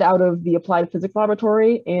led out of the Applied Physics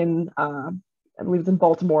Laboratory in, I believe it's in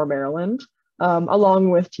Baltimore, Maryland, along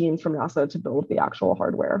with teams from NASA to build the actual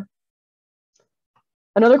hardware.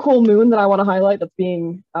 Another cool moon that I want to highlight that's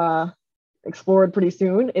being explored pretty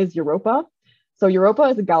soon is Europa. So Europa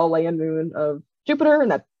is a Galilean moon of Jupiter, and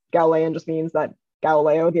that Galilean just means that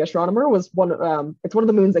Galileo, the astronomer, was it's one of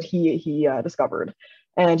the moons that he discovered.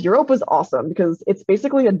 And Europa is awesome because it's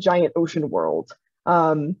basically a giant ocean world.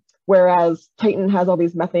 Whereas Titan has all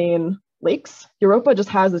these methane lakes, Europa just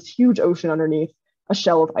has this huge ocean underneath a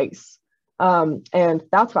shell of ice. And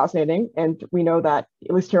that's fascinating. And we know that,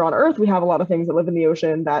 at least here on Earth, we have a lot of things that live in the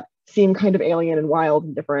ocean that seem kind of alien and wild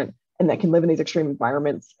and different, and that can live in these extreme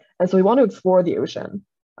environments. And so we want to explore the ocean.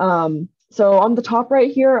 So on the top right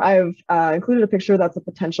here, I've included a picture that's a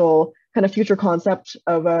potential kind of future concept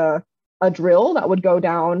of a drill that would go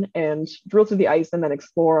down and drill through the ice and then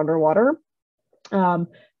explore underwater.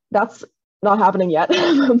 That's not happening yet,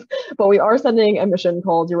 but we are sending a mission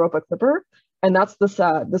called Europa Clipper, and that's this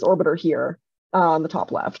orbiter here on the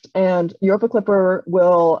top left. And Europa Clipper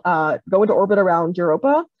will go into orbit around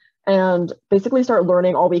Europa and basically start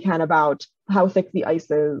learning all we can about how thick the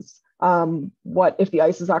ice is, what if the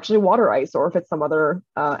ice is actually water ice or if it's some other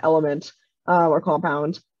element or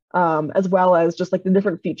compound, as well as just like the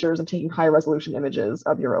different features of taking high resolution images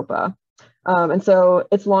of Europa. And so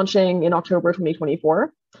it's launching in October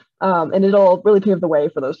 2024, and it'll really pave the way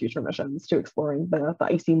for those future missions to exploring the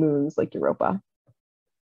icy moons like Europa.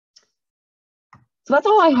 So that's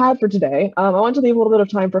all I had for today. I wanted to leave a little bit of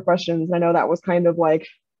time for questions. I know that was kind of like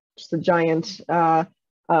just a giant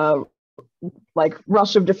like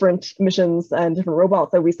rush of different missions and different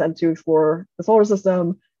robots that we sent to explore the solar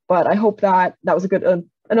system. But I hope that that was a good,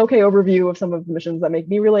 an okay overview of some of the missions that make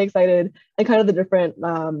me really excited and kind of the different,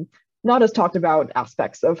 not as talked about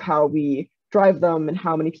aspects of how we drive them and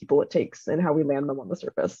how many people it takes and how we land them on the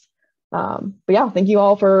surface. But yeah, thank you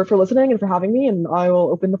all for listening and for having me, and I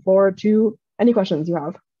will open the floor to any questions you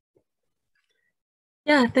have.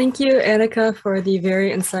 Yeah, thank you, Annika, for the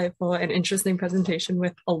very insightful and interesting presentation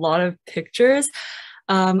with a lot of pictures.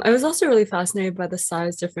 I was also really fascinated by the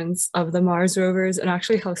size difference of the Mars rovers and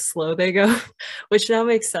actually how slow they go, which now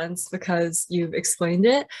makes sense because you've explained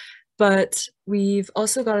it. But we've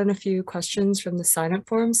also gotten a few questions from the sign-up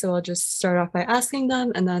form, so I'll just start off by asking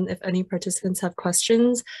them, and then if any participants have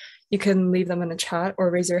questions, you can leave them in the chat or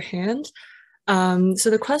raise your hand. So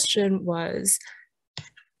the question was,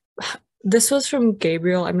 this was from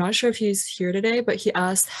Gabriel. I'm not sure if he's here today, but he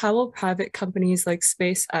asked, how will private companies like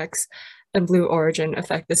SpaceX and Blue Origin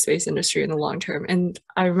affect the space industry in the long term? And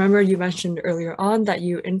I remember you mentioned earlier on that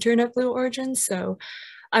you intern at Blue Origin, so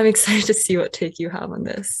I'm excited to see what take you have on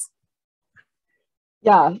this.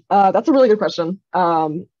 Yeah, that's a really good question.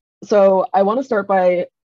 So I want to start by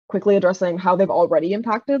quickly addressing how they've already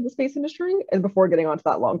impacted the space industry and before getting onto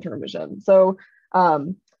that long-term vision. So a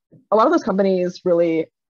lot of those companies really,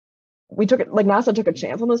 NASA took a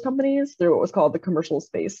chance on those companies through what was called the Commercial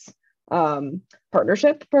Space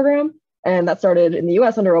Partnership Program. And that started in the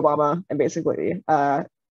US under Obama and basically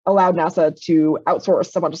allowed NASA to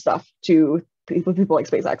outsource a bunch of stuff to people like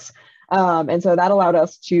SpaceX. And so that allowed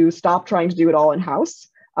us to stop trying to do it all in-house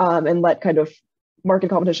and let kind of market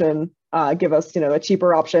competition give us, a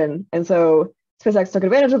cheaper option. And so SpaceX took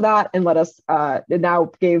advantage of that and let us, it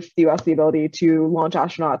now gave the US the ability to launch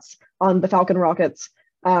astronauts on the Falcon rockets,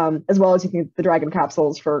 as well as using the Dragon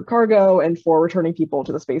capsules for cargo and for returning people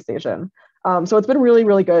to the space station. So it's been really,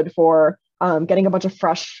 really good for getting a bunch of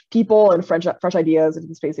fresh people and fresh ideas into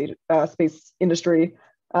the space industry.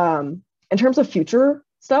 In terms of future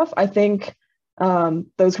stuff, I think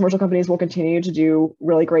those commercial companies will continue to do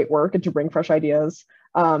really great work and to bring fresh ideas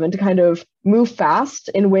and to kind of move fast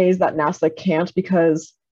in ways that NASA can't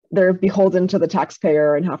because they're beholden to the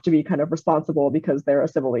taxpayer and have to be kind of responsible because they're a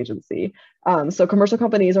civil agency. So commercial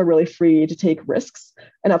companies are really free to take risks,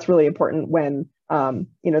 and that's really important when the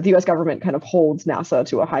U.S. government kind of holds NASA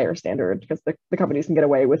to a higher standard because the companies can get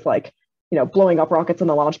away with blowing up rockets on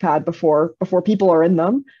the launch pad before people are in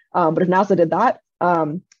them. But if NASA did that,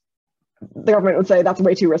 the government would say that's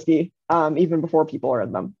way too risky, even before people are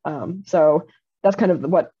in them. So that's kind of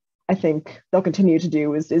what I think they'll continue to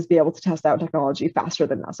do is be able to test out technology faster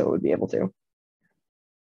than NASA would be able to.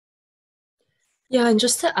 Yeah, and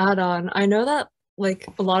just to add on, I know that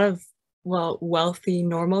a lot of wealthy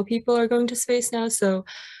normal people are going to space now. So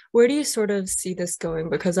where do you sort of see this going?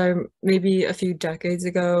 Because maybe a few decades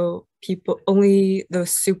ago, only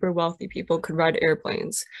those super wealthy people could ride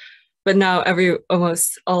airplanes. but now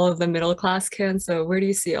almost all of the middle class can. So where do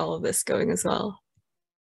you see all of this going as well?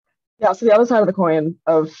 Yeah, so the other side of the coin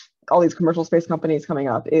of all these commercial space companies coming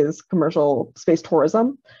up is commercial space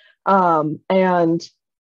tourism. And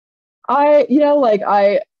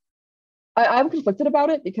I'm conflicted about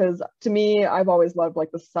it because to me, I've always loved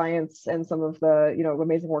like the science and some of the,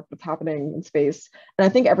 amazing work that's happening in space. And I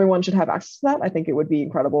think everyone should have access to that. I think it would be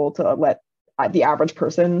incredible to let the average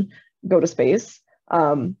person go to space.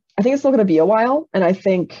 I think it's still going to be a while. And I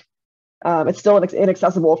think it's still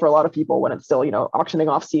inaccessible for a lot of people when it's still, auctioning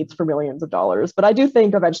off seats for millions of dollars. But I do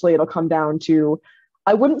think eventually it'll come down to,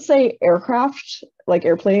 I wouldn't say aircraft, like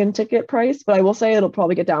airplane ticket price, but I will say it'll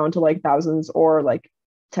probably get down to like thousands or like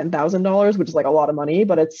 $10,000, which is like a lot of money,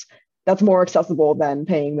 but that's more accessible than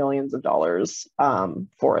paying millions of dollars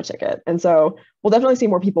for a ticket. And so we'll definitely see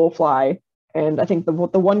more people fly. And I think the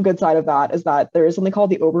one good side of that is that there is something called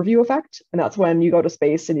the overview effect. And that's when you go to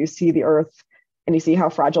space and you see the Earth and you see how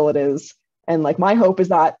fragile it is. And like my hope is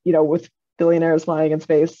that, with billionaires flying in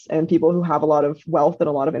space and people who have a lot of wealth and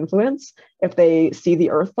a lot of influence, if they see the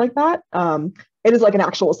Earth like that, it is like an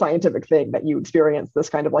actual scientific thing that you experience this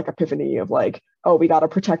kind of like epiphany of like, oh, we got to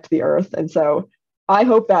protect the Earth. And so I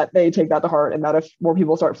hope that they take that to heart and that if more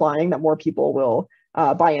people start flying, that more people will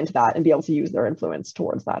buy into that and be able to use their influence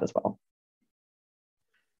towards that as well.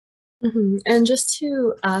 And just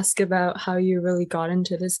to ask about how you really got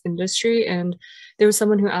into this industry, and there was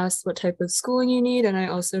someone who asked what type of schooling you need, and I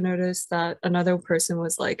also noticed that another person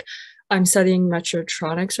was like, I'm studying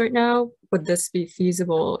mechatronics right now. Would this be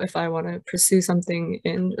feasible if I want to pursue something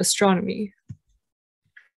in astronomy?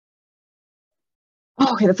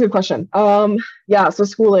 Oh, okay, that's a good question. Yeah, so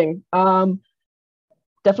schooling.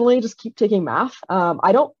 Definitely just keep taking math.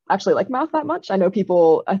 I don't actually like math that much. I know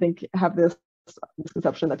people, I think, have this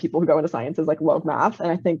misconception that people who go into sciences like love math.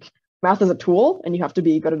 And I think math is a tool and you have to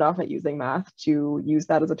be good enough at using math to use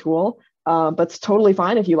that as a tool. But it's totally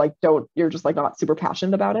fine if you like you're just like not super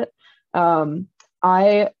passionate about it.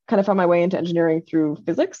 I kind of found my way into engineering through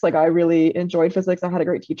physics. Like I really enjoyed physics. I had a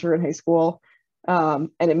great teacher in high school.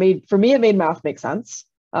 And it made math make sense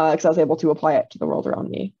because I was able to apply it to the world around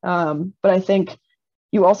me. But I think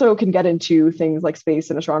you also can get into things like space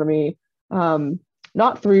and astronomy,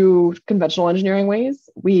 not through conventional engineering ways.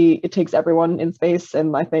 It takes everyone in space.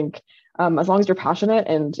 And I think as long as you're passionate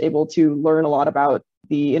and able to learn a lot about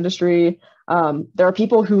the industry, there are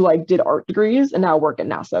people who like did art degrees and now work at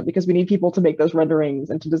NASA because we need people to make those renderings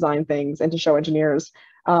and to design things and to show engineers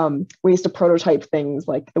ways to prototype things,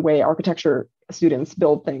 like the way architecture students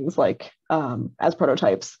build things like as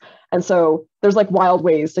prototypes. And so there's like wild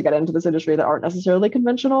ways to get into this industry that aren't necessarily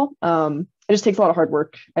conventional. It just takes a lot of hard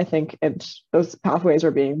work, I think, and those pathways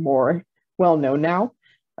are being more well known now.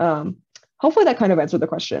 Hopefully that kind of answered the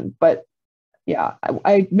question, but yeah,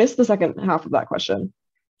 I missed the second half of that question.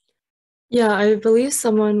 Yeah, I believe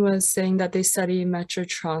someone was saying that they study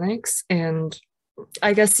mechatronics, and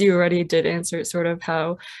I guess you already did answer it, sort of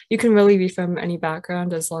how you can really be from any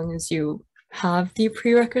background as long as you have the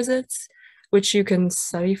prerequisites, which you can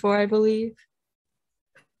study for, I believe.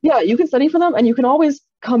 Yeah, you can study for them and you can always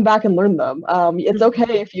come back and learn them. It's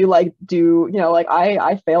okay if you like do, like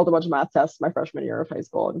I failed a bunch of math tests my freshman year of high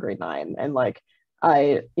school in grade 9. And like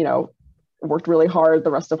I, worked really hard the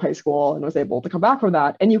rest of high school and was able to come back from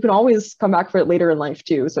that. And you can always come back for it later in life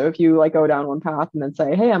too. So if you like go down one path and then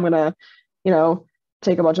say, hey, I'm gonna,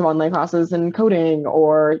 take a bunch of online classes in coding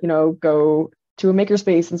or, go to a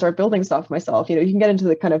makerspace and start building stuff myself, you can get into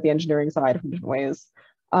the kind of the engineering side in different ways.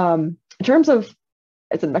 In terms of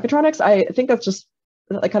it's in mechatronics, I think that's just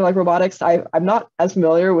like kind of like robotics. I'm not as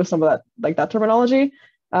familiar with some of that, like that terminology.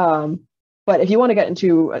 But if you want to get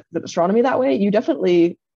into the astronomy that way, you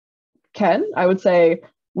definitely can. I would say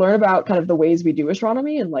learn about kind of the ways we do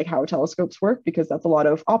astronomy and like how telescopes work, because that's a lot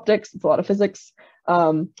of optics, it's a lot of physics.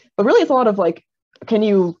 But really it's a lot of like, can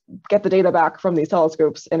you get the data back from these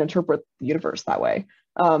telescopes and interpret the universe that way?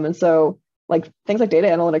 And so like things like data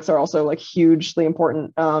analytics are also like hugely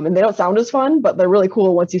important, and they don't sound as fun, but they're really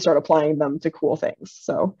cool once you start applying them to cool things.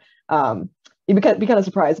 So you'd be kind of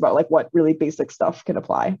surprised about like what really basic stuff can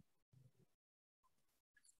apply.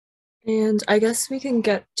 And I guess we can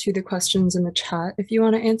get to the questions in the chat if you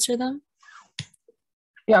want to answer them.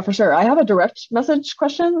 Yeah, for sure. I have a direct message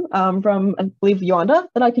question from, I believe, Yonda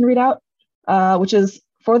that I can read out, which is,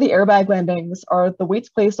 for the airbag landings, are the weights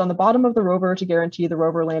placed on the bottom of the rover to guarantee the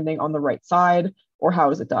rover landing on the right side, or how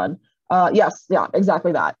is it done? Yes, yeah,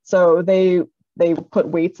 exactly that. So they put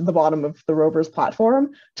weights at the bottom of the rover's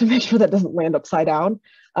platform to make sure that it doesn't land upside down.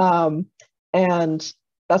 And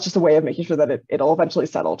that's just a way of making sure that it'll eventually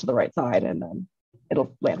settle to the right side and then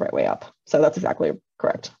it'll land right way up. So that's exactly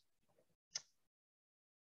correct.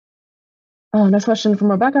 Next question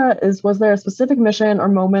from Rebecca is, was there a specific mission or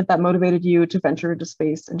moment that motivated you to venture into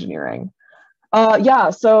space engineering? Yeah,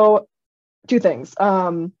 so two things.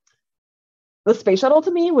 The space shuttle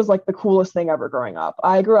to me was like the coolest thing ever growing up.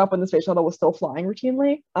 I grew up when the space shuttle was still flying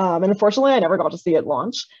routinely. And unfortunately, I never got to see it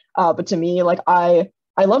launch. But to me, like I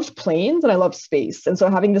loved planes and I loved space. And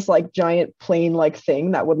so having this like giant plane like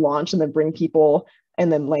thing that would launch and then bring people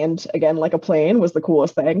and then land again like a plane was the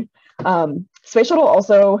coolest thing. Space shuttle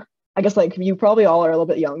also, I guess like you probably all are a little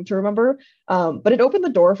bit young to remember, but it opened the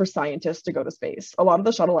door for scientists to go to space. A lot of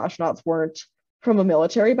the shuttle astronauts weren't from a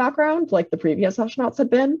military background like the previous astronauts had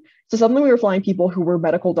been. So suddenly we were flying people who were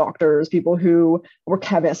medical doctors, people who were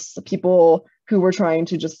chemists, people who were trying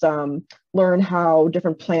to just learn how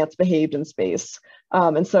different plants behaved in space.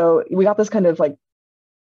 And so we got this kind of like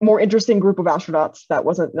more interesting group of astronauts that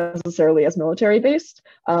wasn't necessarily as military based,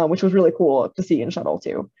 which was really cool to see in shuttle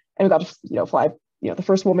too. And we got to fly the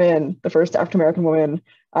first woman, the first African-American woman,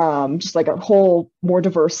 just like a whole more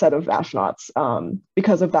diverse set of astronauts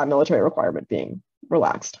because of that military requirement being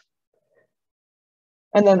relaxed.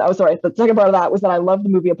 And then, the second part of that was that I loved the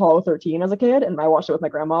movie Apollo 13 as a kid, and I watched it with my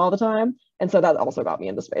grandma all the time. And so that also got me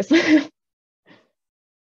into space.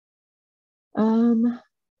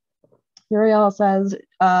 Uriel says,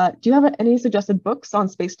 do you have any suggested books on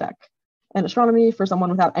space tech and astronomy for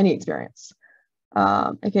someone without any experience?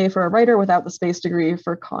 Okay, for a writer without the space degree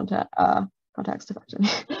for context question.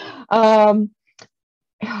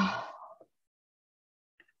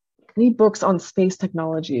 Any books on space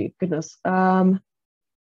technology? Goodness.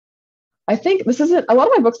 I think this isn't, a lot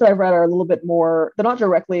of my books that I've read are a little bit more, they're not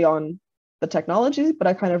directly on the technology, but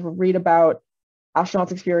I kind of read about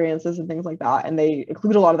astronauts' experiences and things like that, and they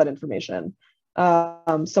include a lot of that information.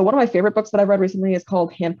 So one of my favorite books that I've read recently is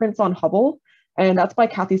called Handprints on Hubble. And that's by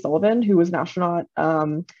Kathy Sullivan, who was an astronaut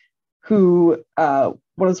who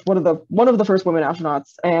was one of the first women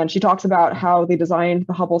astronauts. And she talks about how they designed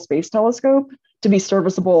the Hubble Space Telescope to be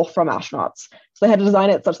serviceable from astronauts. So they had to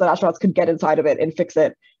design it such that astronauts could get inside of it and fix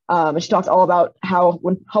it. And she talks all about how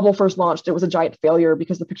when Hubble first launched, it was a giant failure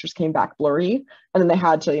because the pictures came back blurry. And then they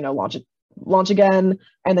had to, launch again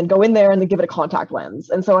and then go in there and then give it a contact lens.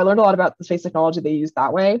 And so I learned a lot about the space technology they used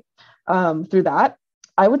that way through that.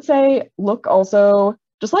 I would say look also,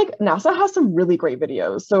 just like NASA has some really great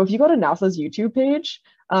videos. So if you go to NASA's YouTube page,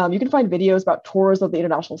 you can find videos about tours of the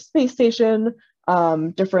International Space Station,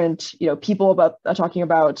 different people talking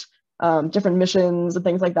about different missions and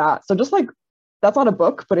things like that. So just like, that's not a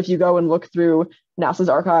book, but if you go and look through NASA's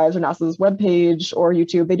archives or NASA's webpage or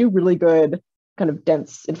YouTube, they do really good kind of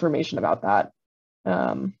dense information about that.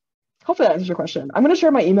 Hopefully that answers your question. I'm going to share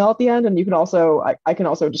my email at the end, and you can also, I can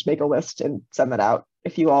also just make a list and send that out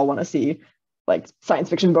if you all want to see like science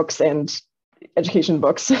fiction books and education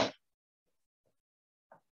books.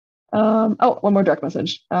 Oh, one more direct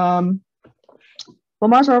message. Will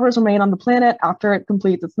Mars rovers remain on the planet after it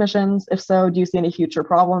completes its missions? If so, do you see any future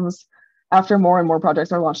problems after more and more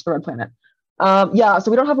projects are launched to the Red Planet? Yeah, so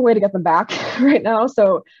we don't have a way to get them back right now.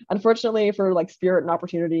 So unfortunately for like Spirit and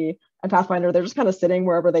Opportunity and Pathfinder, they're just kind of sitting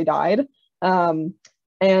wherever they died. And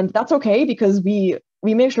that's okay because we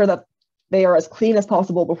make sure that they are as clean as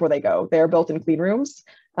possible before they go. They are built in clean rooms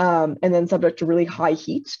and then subject to really high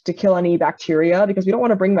heat to kill any bacteria, because we don't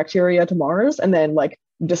want to bring bacteria to Mars and then like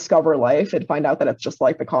discover life and find out that it's just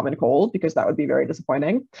like the common cold, because that would be very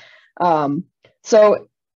disappointing. So,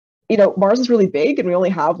 Mars is really big and we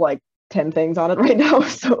only have like 10 things on it right now.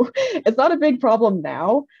 So it's not a big problem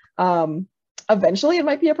now. Eventually it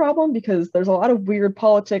might be a problem because there's a lot of weird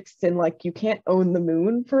politics and like you can't own the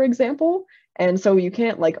moon, for example. And so you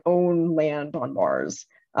can't like own land on Mars.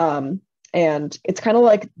 And it's kind of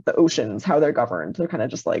like the oceans, how they're governed. They're kind of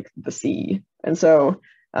just like the sea. And so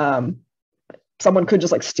someone could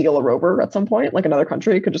just like steal a rover at some point, like another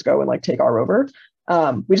country could just go and like take our rover.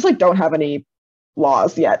 We just like don't have any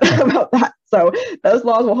laws yet about that. So those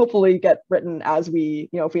laws will hopefully get written as we,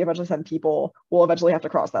 if we eventually send people, we'll eventually have to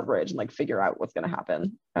cross that bridge and like figure out what's going to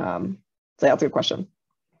happen. So that's a good question.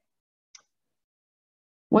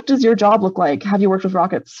 What does your job look like? Have you worked with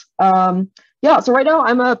rockets? Yeah, so right now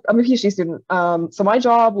I'm a PhD student. So my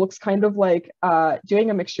job looks kind of like doing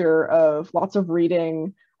a mixture of lots of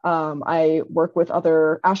reading. I work with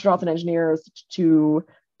other astronauts and engineers to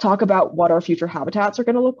talk about what our future habitats are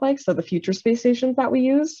going to look like. So the future space stations that we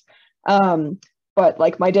use. But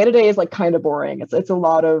like my day-to-day is like kind of boring. It's a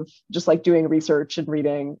lot of just like doing research and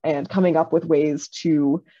reading and coming up with ways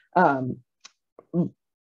to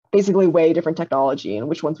basically weigh different technology and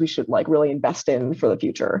which ones we should like really invest in for the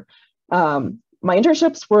future. My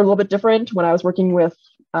internships were a little bit different when I was working with,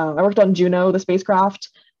 I worked on Juno, the spacecraft,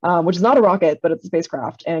 which is not a rocket, but it's a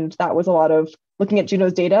spacecraft. And that was a lot of looking at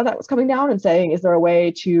Juno's data that was coming down and saying, is there a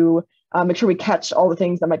way to make sure we catch all the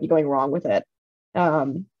things that might be going wrong with it?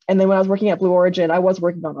 And then when I was working at Blue Origin, I was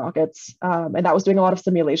working on rockets, and that was doing a lot of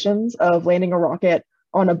simulations of landing a rocket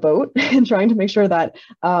on a boat and trying to make sure that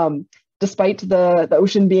despite the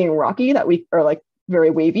ocean being rocky, that we are like very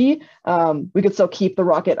wavy, we could still keep the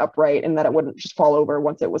rocket upright and that it wouldn't just fall over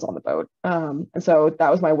once it was on the boat. And so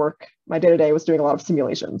that was my work. My day-to-day was doing a lot of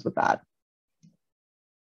simulations with that.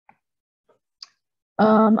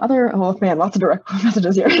 Oh man, lots of direct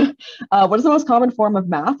messages here. What is the most common form of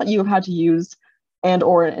math that you have had to use in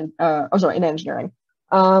engineering?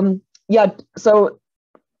 Yeah, so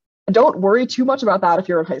don't worry too much about that if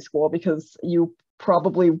you're in high school, because you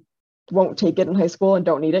probably won't take it in high school and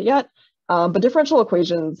don't need it yet. But differential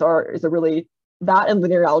equations that and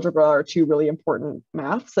linear algebra are two really important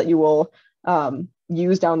maths that you will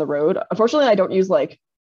use down the road. Unfortunately, I don't use like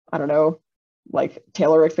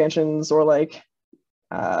Taylor expansions or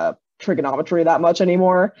trigonometry that much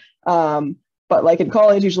anymore. But like in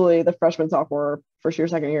college, usually the freshman, sophomore, first year,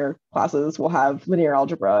 second year classes will have linear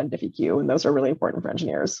algebra and diffie-q, and those are really important for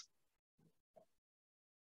engineers.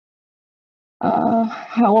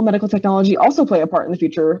 How will medical technology also play a part in the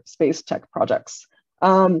future space tech projects?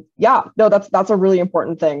 Yeah, no, that's a really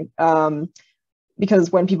important thing.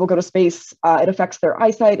 Because when people go to space, it affects their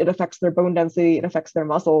eyesight, it affects their bone density, it affects their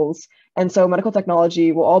muscles. And so medical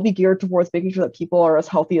technology will all be geared towards making sure that people are as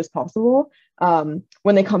healthy as possible.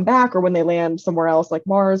 When they come back or when they land somewhere else like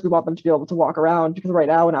Mars, we want them to be able to walk around, because right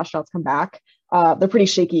now when astronauts come back, they're pretty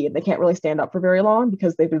shaky and they can't really stand up for very long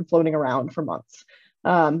because they've been floating around for months.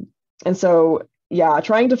 And so, yeah,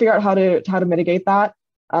 trying to figure out how to mitigate that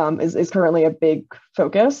is currently a big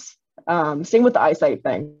focus. Same with the eyesight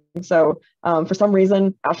thing. So for some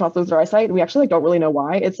reason, astronauts lose their eyesight. We actually don't really know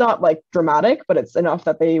why. It's not like dramatic, but it's enough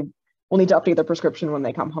that they will need to update their prescription when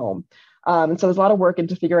they come home. And so there's a lot of work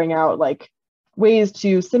into figuring out ways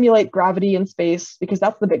to simulate gravity in space, because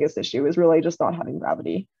that's the biggest issue, is really just not having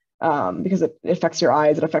gravity, because it affects your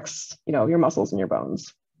eyes, it affects your muscles and your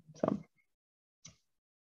bones. So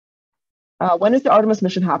when is the Artemis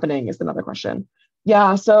mission happening is another question.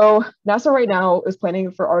 Yeah, so NASA right now is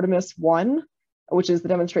planning for Artemis 1, which is the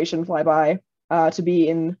demonstration flyby, to be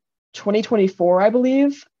in 2024, I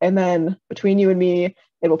believe. And then between you and me,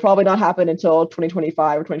 it will probably not happen until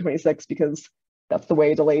 2025 or 2026, because that's the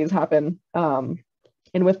way delays happen. And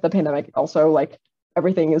with the pandemic also,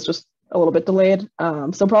 everything is just a little bit delayed.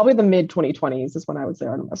 So probably the mid 2020s is when I would say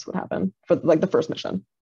Artemis would happen for the first mission.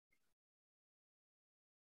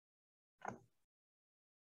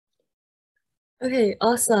 Okay,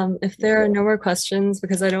 awesome. If there are no more questions,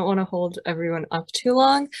 because I don't want to hold everyone up too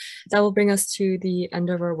long, that will bring us to the end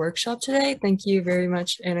of our workshop today. Thank you very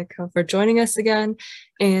much, Annika, for joining us again.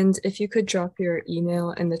 And if you could drop your email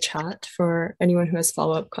in the chat for anyone who has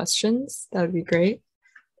follow-up questions, that would be great.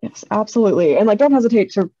 Yes, absolutely. And don't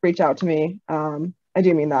hesitate to reach out to me. I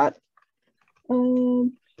do mean that. Cool.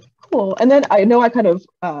 And then I know I kind of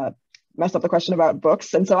messed up the question about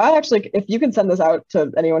books. And so I actually, if you can send this out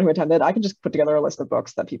to anyone who attended, I can just put together a list of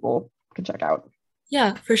books that people can check out.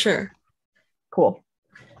 Yeah, for sure. Cool.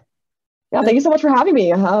 Yeah, thank you so much for having me.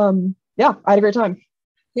 Yeah, I had a great time.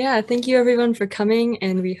 Yeah, thank you everyone for coming,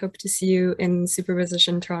 and we hope to see you in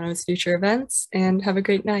Superposition Toronto's future events, and have a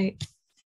great night.